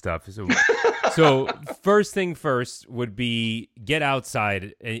lot of this stuff. So first thing first would be get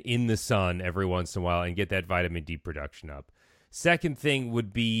outside in the sun every once in a while and get that vitamin D production up. Second thing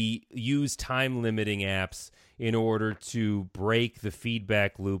would be use time limiting apps in order to break the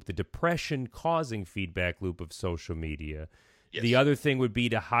feedback loop, the depression causing feedback loop of social media. Yes. The other thing would be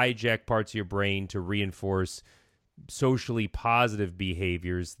to hijack parts of your brain to reinforce socially positive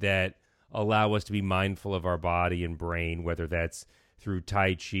behaviors that allow us to be mindful of our body and brain, whether that's through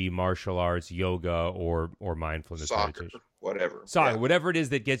Tai Chi, martial arts, yoga, or mindfulness soccer, meditation. Whatever it is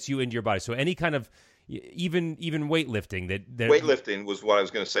that gets you into your body. So any kind of, even weightlifting. That weightlifting was what I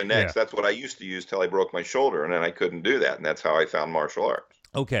was going to say next. Yeah. That's what I used to use till I broke my shoulder, and then I couldn't do that, and that's how I found martial arts.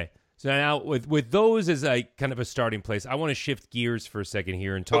 Okay. So now with those as a kind of a starting place, I want to shift gears for a second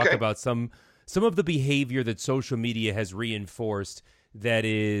here and talk about some of the behavior that social media has reinforced that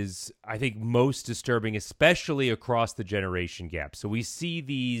is, I think, most disturbing, especially across the generation gap. So we see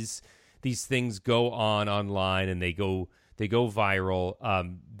these things go on online, and they go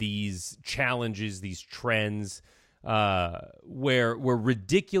viral. These challenges, these trends, where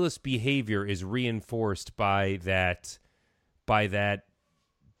ridiculous behavior is reinforced by that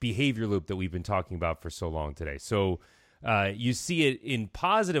behavior loop that we've been talking about for so long today. So you see it in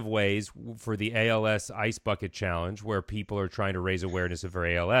positive ways for the ALS Ice Bucket Challenge, where people are trying to raise awareness of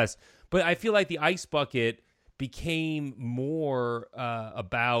their ALS. But I feel like the Ice Bucket became more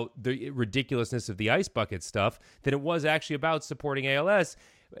about the ridiculousness of the ice bucket stuff than it was actually about supporting ALS.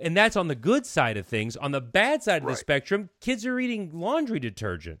 And that's on the good side of things. On the bad side of the spectrum, kids are eating laundry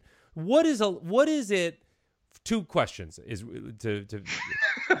detergent. What is it? Two questions is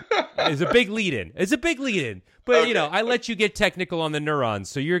a big lead in. It's a big lead in. But okay. I let you get technical on the neurons,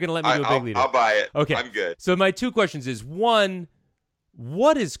 so you're going to let me do a big lead in. I'll buy it. Okay. I'm good. So my two questions is, one,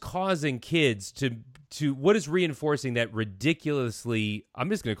 what is causing kids to what is reinforcing that ridiculously, I'm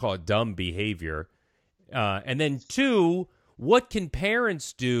just going to call it dumb behavior? And then two, what can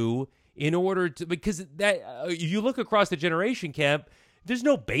parents do in order to, because that you look across the generation camp, there's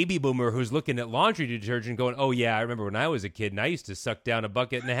no baby boomer who's looking at laundry detergent going, oh, yeah, I remember when I was a kid and I used to suck down a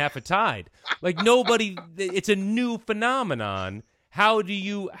bucket and a half of Tide. Like, nobody, it's a new phenomenon. How do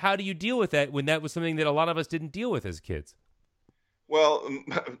you deal with that when that was something that a lot of us didn't deal with as kids? Well,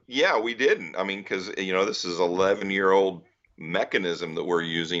 yeah, we didn't. I mean, because this is 11-year-old mechanism that we're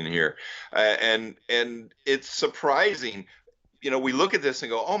using here, and it's surprising. We look at this and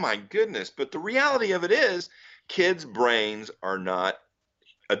go, "Oh my goodness!" But the reality of it is, kids' brains are not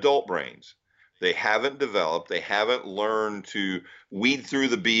adult brains. They haven't developed. They haven't learned to weed through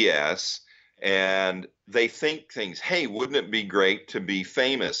the BS, and they think things. Hey, wouldn't it be great to be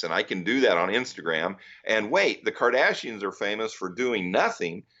famous? And I can do that on Instagram. And wait, the Kardashians are famous for doing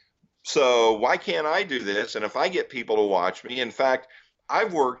nothing. So why can't I do this? And if I get people to watch me, in fact,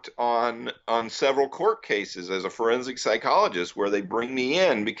 I've worked on several court cases as a forensic psychologist where they bring me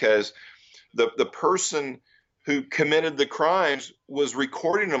in because the person who committed the crimes was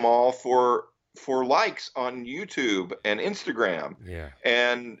recording them all for likes on YouTube and Instagram. Yeah.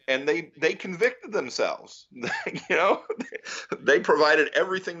 And they convicted themselves. They provided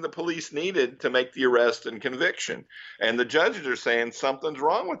everything the police needed to make the arrest and conviction. And the judges are saying something's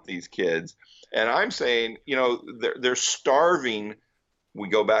wrong with these kids. And I'm saying, they're starving. We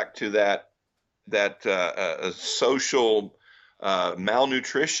go back to that social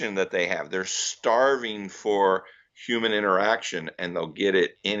malnutrition that they have. They're starving for human interaction, and they'll get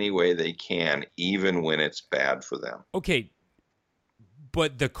it any way they can, even when it's bad for them. Okay,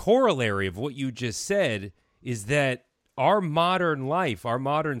 but the corollary of what you just said is that our modern life, our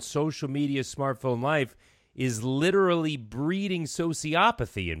modern social media, smartphone life, is literally breeding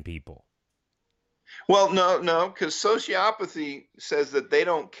sociopathy in people. Well, no, because sociopathy says that they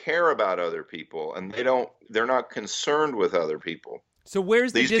don't care about other people, and they're not concerned with other people. So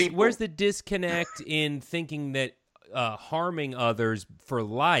where's the disconnect in thinking that harming others for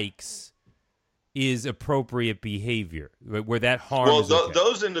likes is appropriate behavior, where that harm is okay?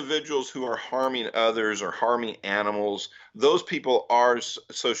 Those individuals who are harming others or harming animals, those people are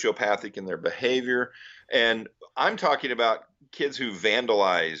sociopathic in their behavior. And I'm talking about kids who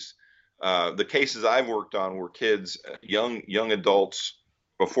vandalize. The cases I've worked on were kids, young adults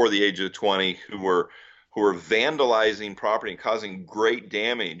before the age of 20 who were vandalizing property and causing great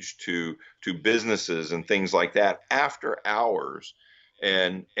damage to businesses and things like that after hours.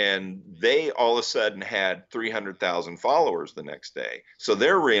 And they all of a sudden had 300,000 followers the next day. So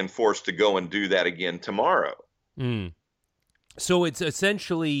they're reinforced to go and do that again tomorrow. Mm. So it's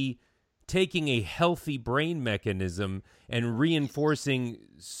essentially taking a healthy brain mechanism and reinforcing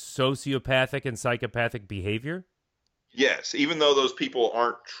sociopathic and psychopathic behavior? Yes, even though those people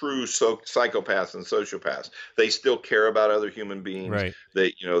aren't true psychopaths and sociopaths, they still care about other human beings. Right.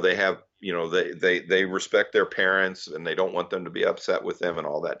 They have, they respect their parents and they don't want them to be upset with them and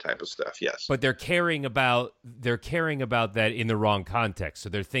all that type of stuff. Yes. But they're caring about that in the wrong context. So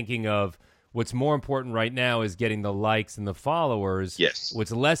they're thinking of what's more important right now is getting the likes and the followers. Yes.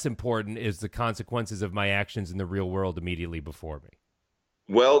 What's less important is the consequences of my actions in the real world immediately before me.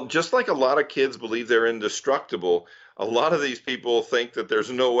 Well, just like a lot of kids believe they're indestructible, a lot of these people think that there's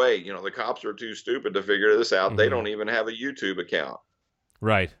no way, the cops are too stupid to figure this out. Mm-hmm. They don't even have a YouTube account.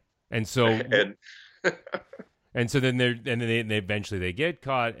 Right. And so and so then they eventually get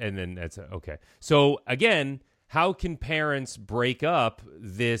caught, and then that's okay. So again, how can parents break up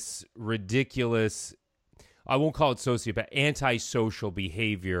this ridiculous, I won't call it sociopath, antisocial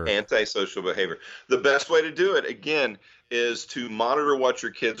behavior? Antisocial behavior. The best way to do it, again, is to monitor what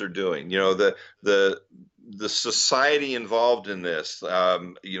your kids are doing. The society involved in this,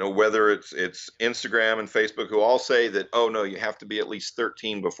 whether it's Instagram and Facebook, who all say that, oh no, you have to be at least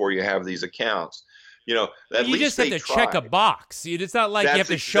 13 before you have these accounts. You just have to check a box. It's not like you have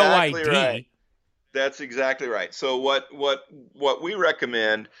to show ID. Right. That's exactly right. So what we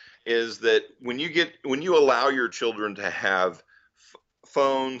recommend is that when you allow your children to have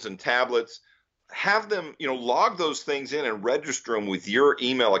phones and tablets, have them, log those things in and register them with your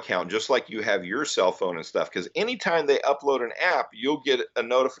email account, just like you have your cell phone and stuff. Because anytime they upload an app, you'll get a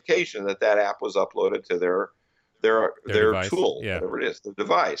notification that app was uploaded to their device. Tool, yeah. Whatever it is, the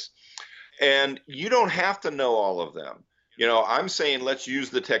device. And you don't have to know all of them. I'm saying let's use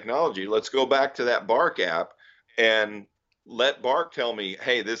the technology. Let's go back to that Bark app and let Bark tell me,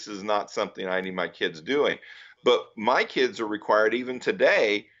 hey, this is not something I need my kids doing. But my kids are required even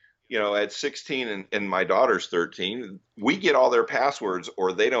today, at 16 and my daughter's 13, we get all their passwords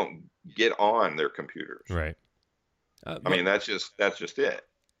or they don't get on their computers. Right. I mean, that's just it.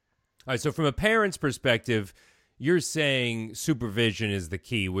 All right. So from a parent's perspective, you're saying supervision is the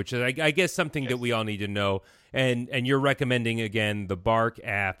key, which is, I guess, something that we all need to know. And you're recommending, again, the Bark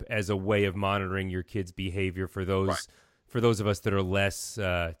app as a way of monitoring your kids' behavior for those of us that are less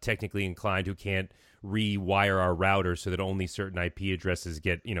technically inclined, who can't rewire our router so that only certain IP addresses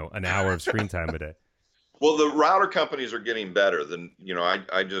get, an hour of screen time a day. Well, the router companies are getting better than,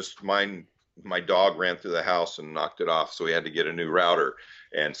 I just, my dog ran through the house and knocked it off. So we had to get a new router.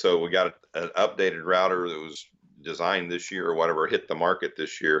 And so we got an updated router that was designed this year or whatever, hit the market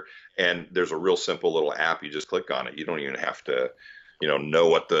this year. And there's a real simple little app. You just click on it. You don't even have to, know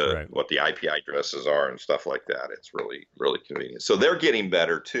what the IP addresses are and stuff like that. It's really, really convenient. So they're getting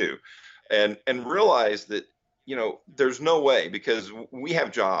better too. And realize that, there's no way, because we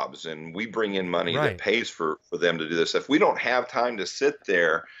have jobs and we bring in money that pays for them to do this. If we don't have time to sit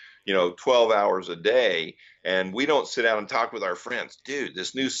there, 12 hours a day, and we don't sit down and talk with our friends, dude,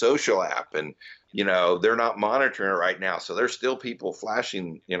 this new social app, and, they're not monitoring it right now. So there's still people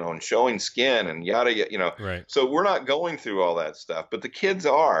flashing, and showing skin and yada, yada, Right. So we're not going through all that stuff, but the kids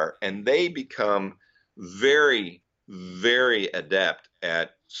are, and they become very, very adept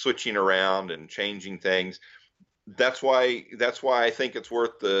at switching around and changing things. That's why I think it's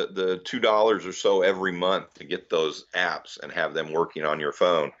worth the $2 or so every month to get those apps and have them working on your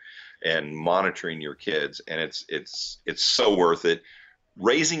phone and monitoring your kids. And it's so worth it.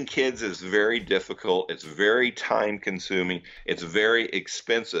 Raising kids is very difficult. It's very time consuming. It's very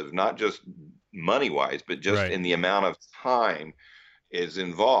expensive, not just money wise, but just in the amount of time is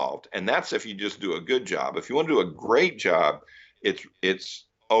involved. And that's if you just do a good job. If you want to do a great job, it's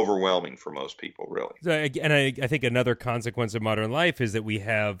overwhelming for most people, really. And I think another consequence of modern life is that we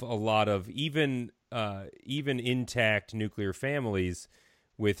have a lot of even intact nuclear families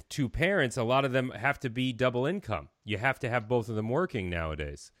with two parents. A lot of them have to be double income. You have to have both of them working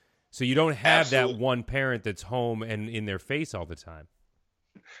nowadays. So you don't have that one parent that's home and in their face all the time.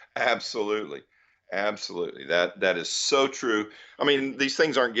 Absolutely. That is so true. I mean, these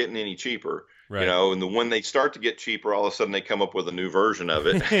things aren't getting any cheaper. Right. And when they start to get cheaper, all of a sudden they come up with a new version of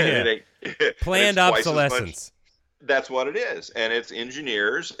it. Planned obsolescence. That's what it is. And it's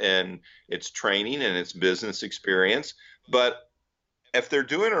engineers and it's training and it's business experience. But if they're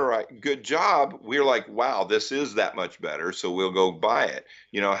doing a good job, we're like, wow, this is that much better. So we'll go buy it.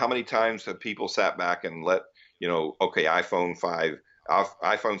 How many times have people sat back and let, okay, iPhone 5,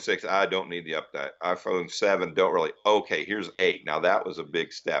 iPhone 6, I don't need the update. iPhone 7, don't really. Okay, here's 8. Now that was a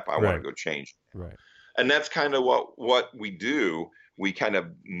big step. I want to go change. Right. And that's kind of what we do. We kind of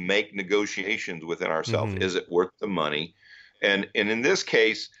make negotiations within ourselves. Mm-hmm. Is it worth the money? And in this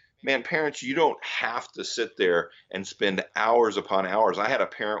case, man, parents, you don't have to sit there and spend hours upon hours. I had a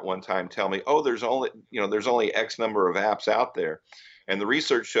parent one time tell me, oh, there's only X number of apps out there. And the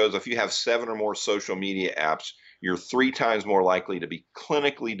research shows if you have 7 or more social media apps, you're 3 times more likely to be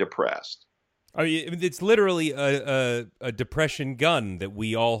clinically depressed. I mean, it's literally a depression gun that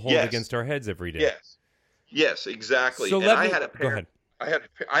we all hold against our heads every day. Yes, exactly. So I had a parent. I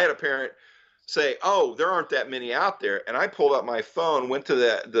had a parent say, "Oh, there aren't that many out there." And I pulled up my phone, went to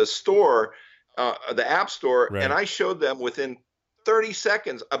the store, the app store, and I showed them within 30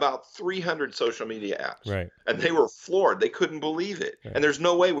 seconds about 300 social media apps. Right. And they were floored. They couldn't believe it. Right. And there's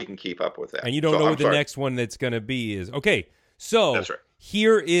no way we can keep up with that. And you don't know what the next one that's going to be is. Okay, so that's right.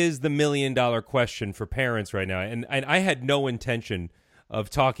 Here is the $1 million question for parents right now. And I had no intention of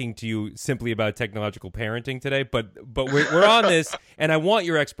talking to you simply about technological parenting today, but we're on this, and I want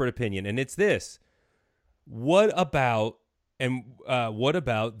your expert opinion. And it's this: what about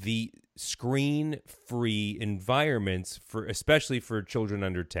the screen-free environments especially for children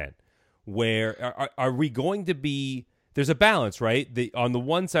under 10? Where are we going to be? There's a balance, right? On the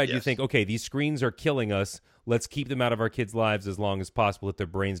one side, you think, okay, these screens are killing us. Let's keep them out of our kids' lives as long as possible. Let their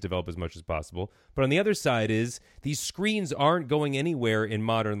brains develop as much as possible. But on the other side is these screens aren't going anywhere in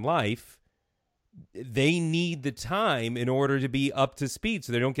modern life. They need the time in order to be up to speed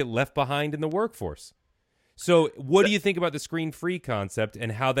so they don't get left behind in the workforce. So what do you think about the screen-free concept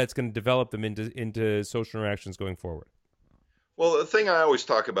and how that's going to develop them into social interactions going forward? Well, the thing I always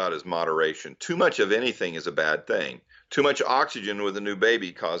talk about is moderation. Too much of anything is a bad thing. Too much oxygen with a new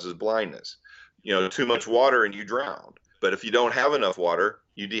baby causes blindness. Too much water and you drown. But if you don't have enough water,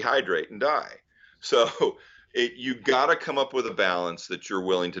 you dehydrate and die. So you got to come up with a balance that you're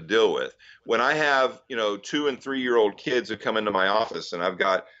willing to deal with. When I have, 2 and 3 year old kids who come into my office and I've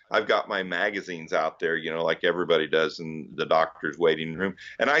got my magazines out there, like everybody does in the doctor's waiting room,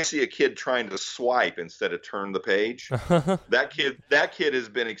 and I see a kid trying to swipe instead of turn the page, that kid has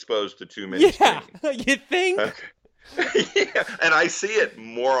been exposed to too many screens. You think? Okay. Yeah, and I see it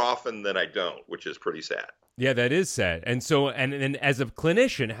more often than I don't, which is pretty sad. Yeah, that is sad. And so, and as a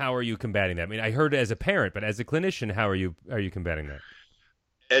clinician, how are you combating that? I mean, I heard as a parent, but as a clinician, how are you combating that?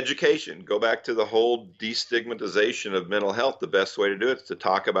 Education. Go back to the whole destigmatization of mental health. The best way to do it is to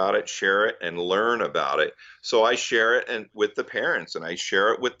talk about it, share it, and learn about it. So I share it and with the parents, and I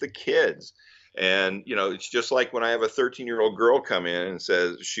share it with the kids. And, it's just like when I have a 13-year-old girl come in and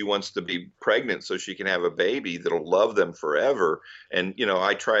says she wants to be pregnant so she can have a baby that'll love them forever. And,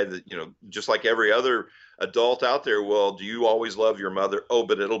 I try that, just like every other adult out there, well, do you always love your mother? Oh,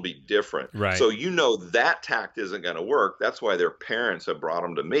 but it'll be different. Right. So, that tact isn't going to work. That's why their parents have brought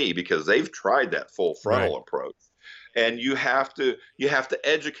them to me, because they've tried that full frontal approach. And you have to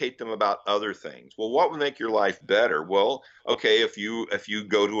educate them about other things. Well, what would make your life better? Well, okay, if you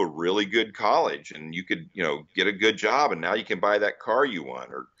go to a really good college and you could, get a good job, and now you can buy that car you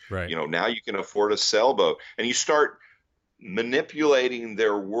want, or now you can afford a sailboat, and you start manipulating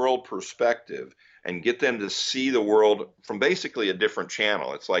their world perspective and get them to see the world from basically a different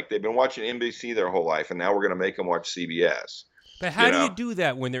channel. It's like they've been watching NBC their whole life, and now we're going to make them watch CBS. But how do you do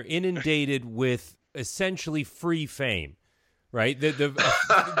that when they're inundated with essentially free fame, right? But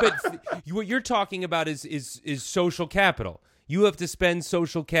what you're talking about is social capital. You have to spend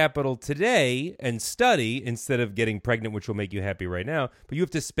social capital today and study instead of getting pregnant, which will make you happy right now. But you have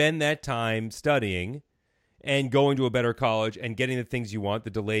to spend that time studying and going to a better college and getting the things you want, the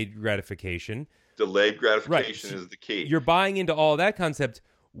delayed gratification. Delayed gratification is the key. You're buying into all that concept,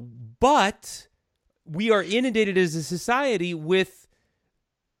 but we are inundated as a society with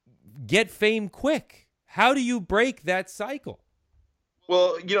get fame quick. How do you break that cycle?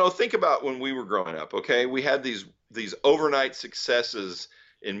 Well, think about when we were growing up, okay? We had these overnight successes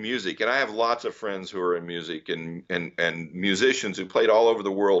in music, and I have lots of friends who are in music and musicians who played all over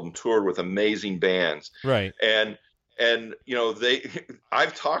the world and toured with amazing bands. Right. And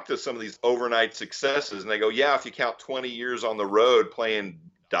I've talked to some of these overnight successes, and they go, yeah, if you count 20 years on the road playing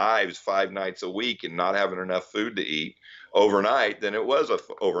dives 5 nights a week and not having enough food to eat overnight, then it was a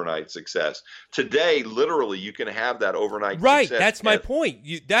overnight success. Today, literally, you can have that overnight success. Right, that's my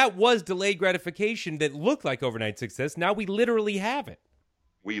point. That was delayed gratification that looked like overnight success. Now we literally have it.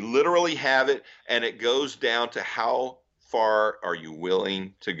 We literally have it, and it goes down to how far are you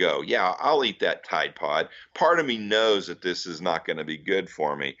willing to go? Yeah, I'll eat that Tide Pod. Part of me knows that this is not going to be good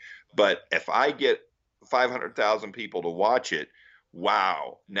for me, but if I get 500,000 people to watch it,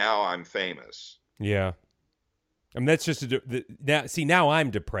 wow, now I'm famous. Yeah. I mean, that's just now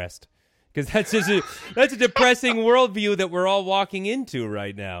I'm depressed because that's a depressing worldview that we're all walking into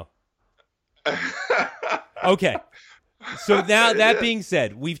right now. Okay. So now that being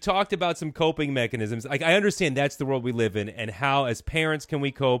said, we've talked about some coping mechanisms. Like, I understand that's the world we live in, and how as parents can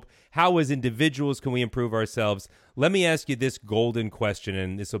we cope? How as individuals can we improve ourselves? Let me ask you this golden question,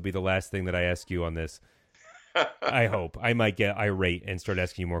 and this will be the last thing that I ask you on this. I hope. I might get irate and start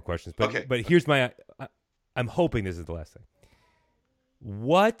asking you more questions. But okay. But here's I'm hoping this is the last thing.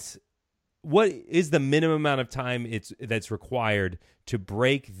 What is the minimum amount of time that's required to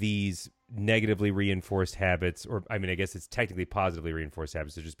break these negatively reinforced habits? Or, I mean, I guess it's technically positively reinforced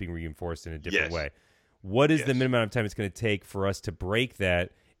habits. They're just being reinforced in a different way. What is the minimum amount of time it's going to take for us to break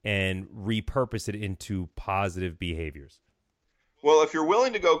that and repurpose it into positive behaviors? Well, if you're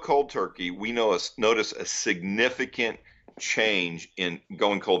willing to go cold turkey, we notice a significant change in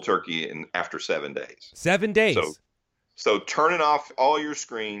going cold turkey after 7 days. 7 days. So turning off all your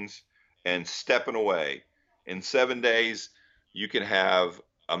screens and stepping away. In 7 days, you can have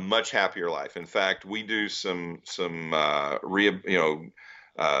a much happier life. In fact, we do some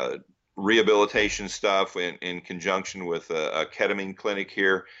rehabilitation stuff in conjunction with a ketamine clinic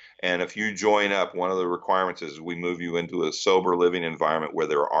here. And if you join up, one of the requirements is we move you into a sober living environment where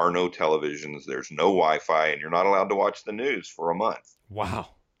there are no televisions, there's no Wi-Fi, and you're not allowed to watch the news for a month. Wow.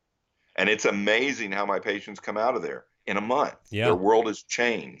 And it's amazing how my patients come out of there in a month. Yeah. Their world has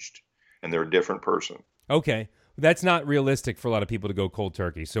changed, and they're a different person. Okay. That's not realistic for a lot of people to go cold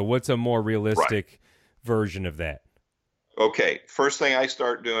turkey. So what's a more realistic version of that? Okay, first thing I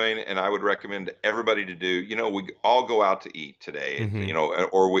start doing, and I would recommend everybody to do, we all go out to eat today,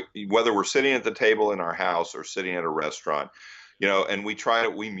 or whether we're sitting at the table in our house or sitting at a restaurant, and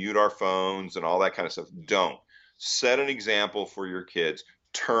we mute our phones and all that kind of stuff. Don't. Set an example for your kids.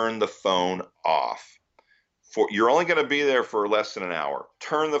 Turn the phone off. You're only going to be there for less than an hour.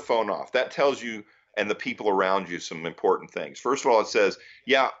 Turn the phone off. That tells you and the people around you some important things. First of all, it says,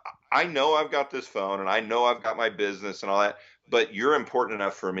 yeah, I know I've got this phone and I know I've got my business and all that, but you're important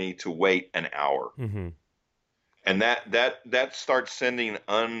enough for me to wait an hour. Mm-hmm. And that starts sending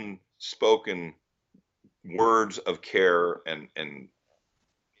unspoken words of care, and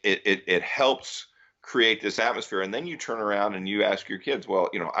it helps create this atmosphere. And then you turn around and you ask your kids, well,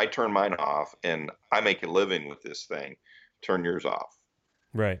 I turn mine off and I make a living with this thing. Turn yours off.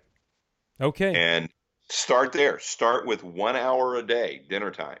 Right. Okay. And start there. Start with 1 hour a day,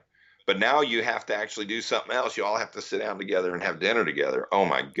 dinner time. But now you have to actually do something else. You all have to sit down together and have dinner together. Oh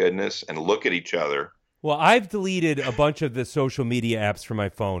my goodness. And look at each other. Well, I've deleted a bunch of the social media apps from my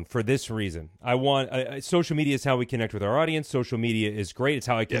phone for this reason. I want social media is how we connect with our audience. Social media is great. It's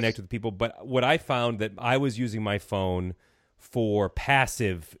how I connect with people. But what I found that I was using my phone for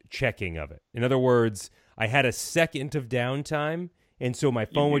passive checking of it. In other words, I had a second of downtime, and so my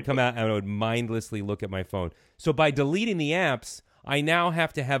phone would come out and I would mindlessly look at my phone. So by deleting the apps, I now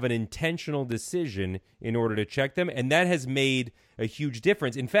have to have an intentional decision in order to check them, and that has made a huge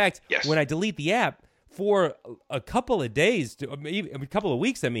difference. In fact, when I delete the app, for a couple of days, a couple of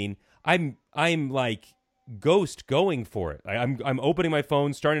weeks, I mean, I'm like ghost going for it. I'm opening my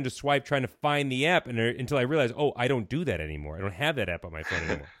phone, starting to swipe, trying to find the app, and until I realize, oh, I don't do that anymore. I don't have that app on my phone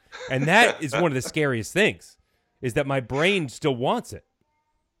anymore. And that is one of the scariest things, is that my brain still wants it.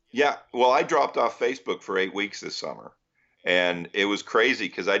 Yeah. Well, I dropped off Facebook for 8 weeks this summer. And it was crazy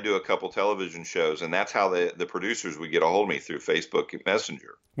because I do a couple television shows, and that's how the producers would get a hold of me, through Facebook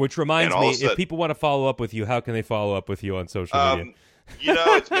Messenger. Which reminds me, if people want to follow up with you, how can they follow up with you on social media?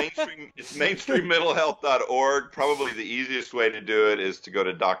 It's mainstreammentalhealth.org. Probably the easiest way to do it is to go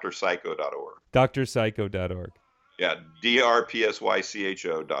to drpsycho.org. drpsycho.org. Yeah,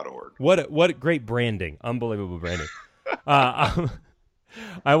 drpsycho.org. What great branding. Unbelievable branding.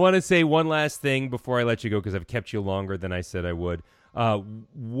 I want to say one last thing before I let you go, because I've kept you longer than I said I would.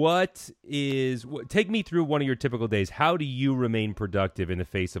 Take me through one of your typical days. How do you remain productive in the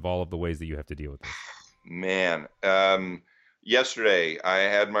face of all of the ways that you have to deal with this? Man, yesterday I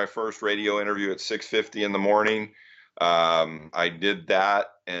had my first radio interview at 6:50 in the morning. I did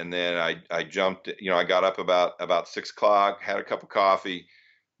that, and then I jumped. I got up about 6 o'clock, had a cup of coffee,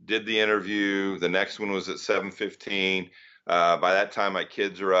 did the interview. The next one was at 7:15. By that time, my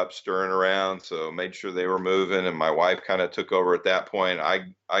kids are up stirring around, so made sure they were moving, and my wife kind of took over at that point.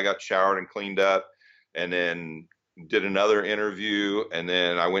 I got showered and cleaned up, and then did another interview, and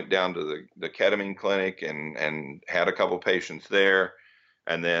then I went down to the ketamine clinic and had a couple patients there,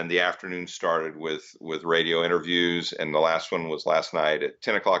 and then the afternoon started with radio interviews, and the last one was last night at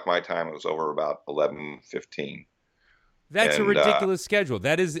 10 o'clock my time. It was over about 11:15. That's a ridiculous schedule.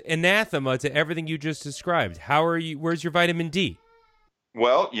 That is anathema to everything you just described. Where's your vitamin D?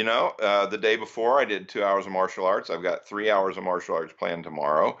 Well, the day before I did 2 hours of martial arts. I've got 3 hours of martial arts planned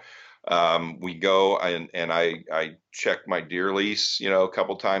tomorrow. We go and I check my deer lease, a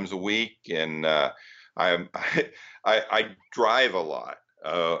couple times a week. And I drive a lot.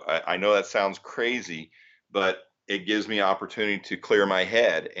 I know that sounds crazy, but it gives me opportunity to clear my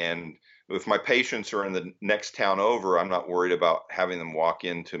head. And if my patients are in the next town over, I'm not worried about having them walk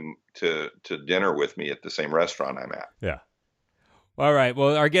into dinner with me at the same restaurant I'm at. Yeah. All right.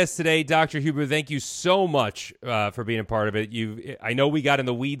 Well, our guest today, Dr. Huber, thank you so much for being a part of it. I know we got in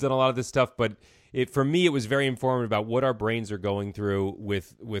the weeds on a lot of this stuff, but for me, it was very informative about what our brains are going through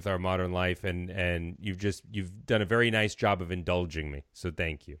with our modern life, and you've done a very nice job of indulging me. So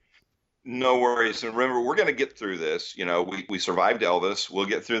thank you. No worries. And remember, we're going to get through this. We survived Elvis. We'll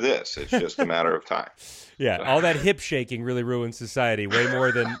get through this. It's just a matter of time. Yeah, all that hip shaking really ruins society way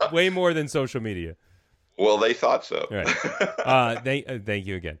more than social media. Well, they thought so. All right. Thank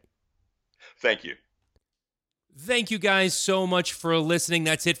you again. Thank you. Thank you guys so much for listening.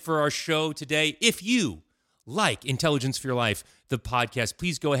 That's it for our show today. If you like Intelligence for Your Life, the podcast,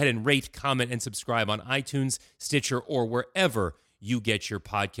 please go ahead and rate, comment, and subscribe on iTunes, Stitcher, or wherever you get your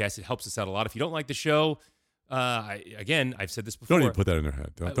podcast. It helps us out a lot. If you don't like the show, I've said this before. Don't even put that in their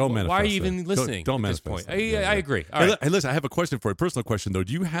head. Don't manifest. Why are you even listening don't at this manifest point? that. I agree. All right. Hey, listen, I have a question for you. A personal question, though.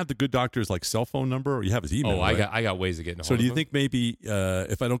 Do you have the good doctor's cell phone number, or you have his email? Oh, right? I got ways of getting a hold So do you of him. think maybe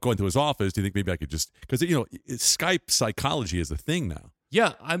if I don't go into his office, do you think maybe I could just, because Skype psychology is a thing now.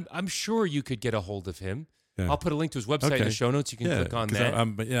 Yeah, I'm sure you could get a hold of him. Yeah. I'll put a link to his website in the show notes. You can click on that.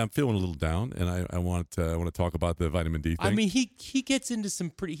 I'm feeling a little down, and I want to talk about the vitamin D thing. I mean, he gets into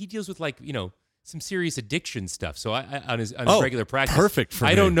he deals with some serious addiction stuff. So on his regular practice, perfect for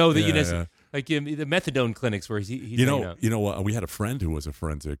me. I don't know that like the methadone clinics where he's we had a friend who was a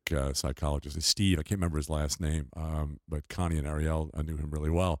forensic psychologist, Steve. I can't remember his last name, but Connie and Ariel knew him really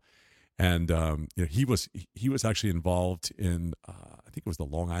well, and he was actually involved in I think it was the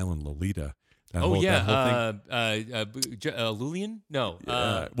Long Island Lolita. Lulian? No.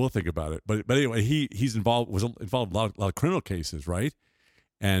 We'll think about it. But anyway, was involved in a lot of criminal cases, right?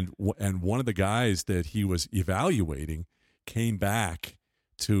 And one of the guys that he was evaluating came back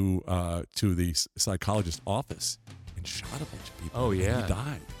to the psychologist's office and shot a bunch of people. Oh yeah, and he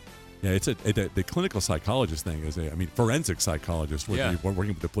died. Yeah, the clinical psychologist thing is forensic psychologist working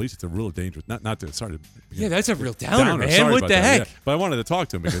with the police. It's a real dangerous. Not to sorry. Yeah, that's a real downer, man. Sorry What the about that. heck? Yeah. But I wanted to talk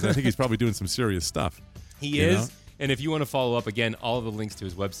to him because I think he's probably doing some serious stuff. He is. Know? And if you want to follow up, again, all of the links to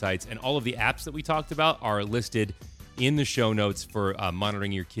his websites and all of the apps that we talked about are listed in the show notes for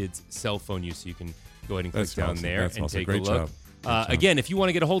monitoring your kids' cell phone use. So you can go ahead and click down there and take a look. Again, if you want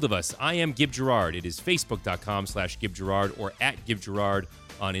to get a hold of us, I am Gib Gerard. It is facebook.com/Gib Gerard or @Gib Gerard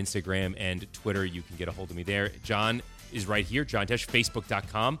on Instagram and Twitter. You can get a hold of me there. John is right here, John Tesh,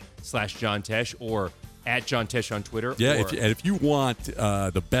 facebook.com/John Tesh or @John Tesh on Twitter. Yeah, if you want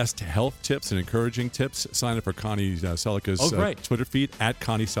the best health tips and encouraging tips, sign up for Connie Selica's Twitter feed,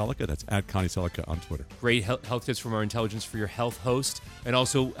 @Connie Selica. That's @Connie Selica on Twitter. Great health tips from our Intelligence for Your Health host. And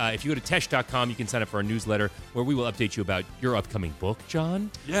also, if you go to Tesh.com, you can sign up for our newsletter where we will update you about your upcoming book,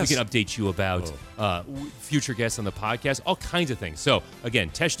 John. Yes. We can update you about future guests on the podcast, all kinds of things. So, again,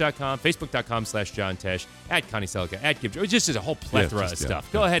 Tesh.com, facebook.com/John Tesh, @Connie Selica, @Gib. Just as a whole plethora of stuff.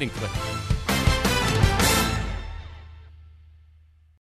 Go ahead and click.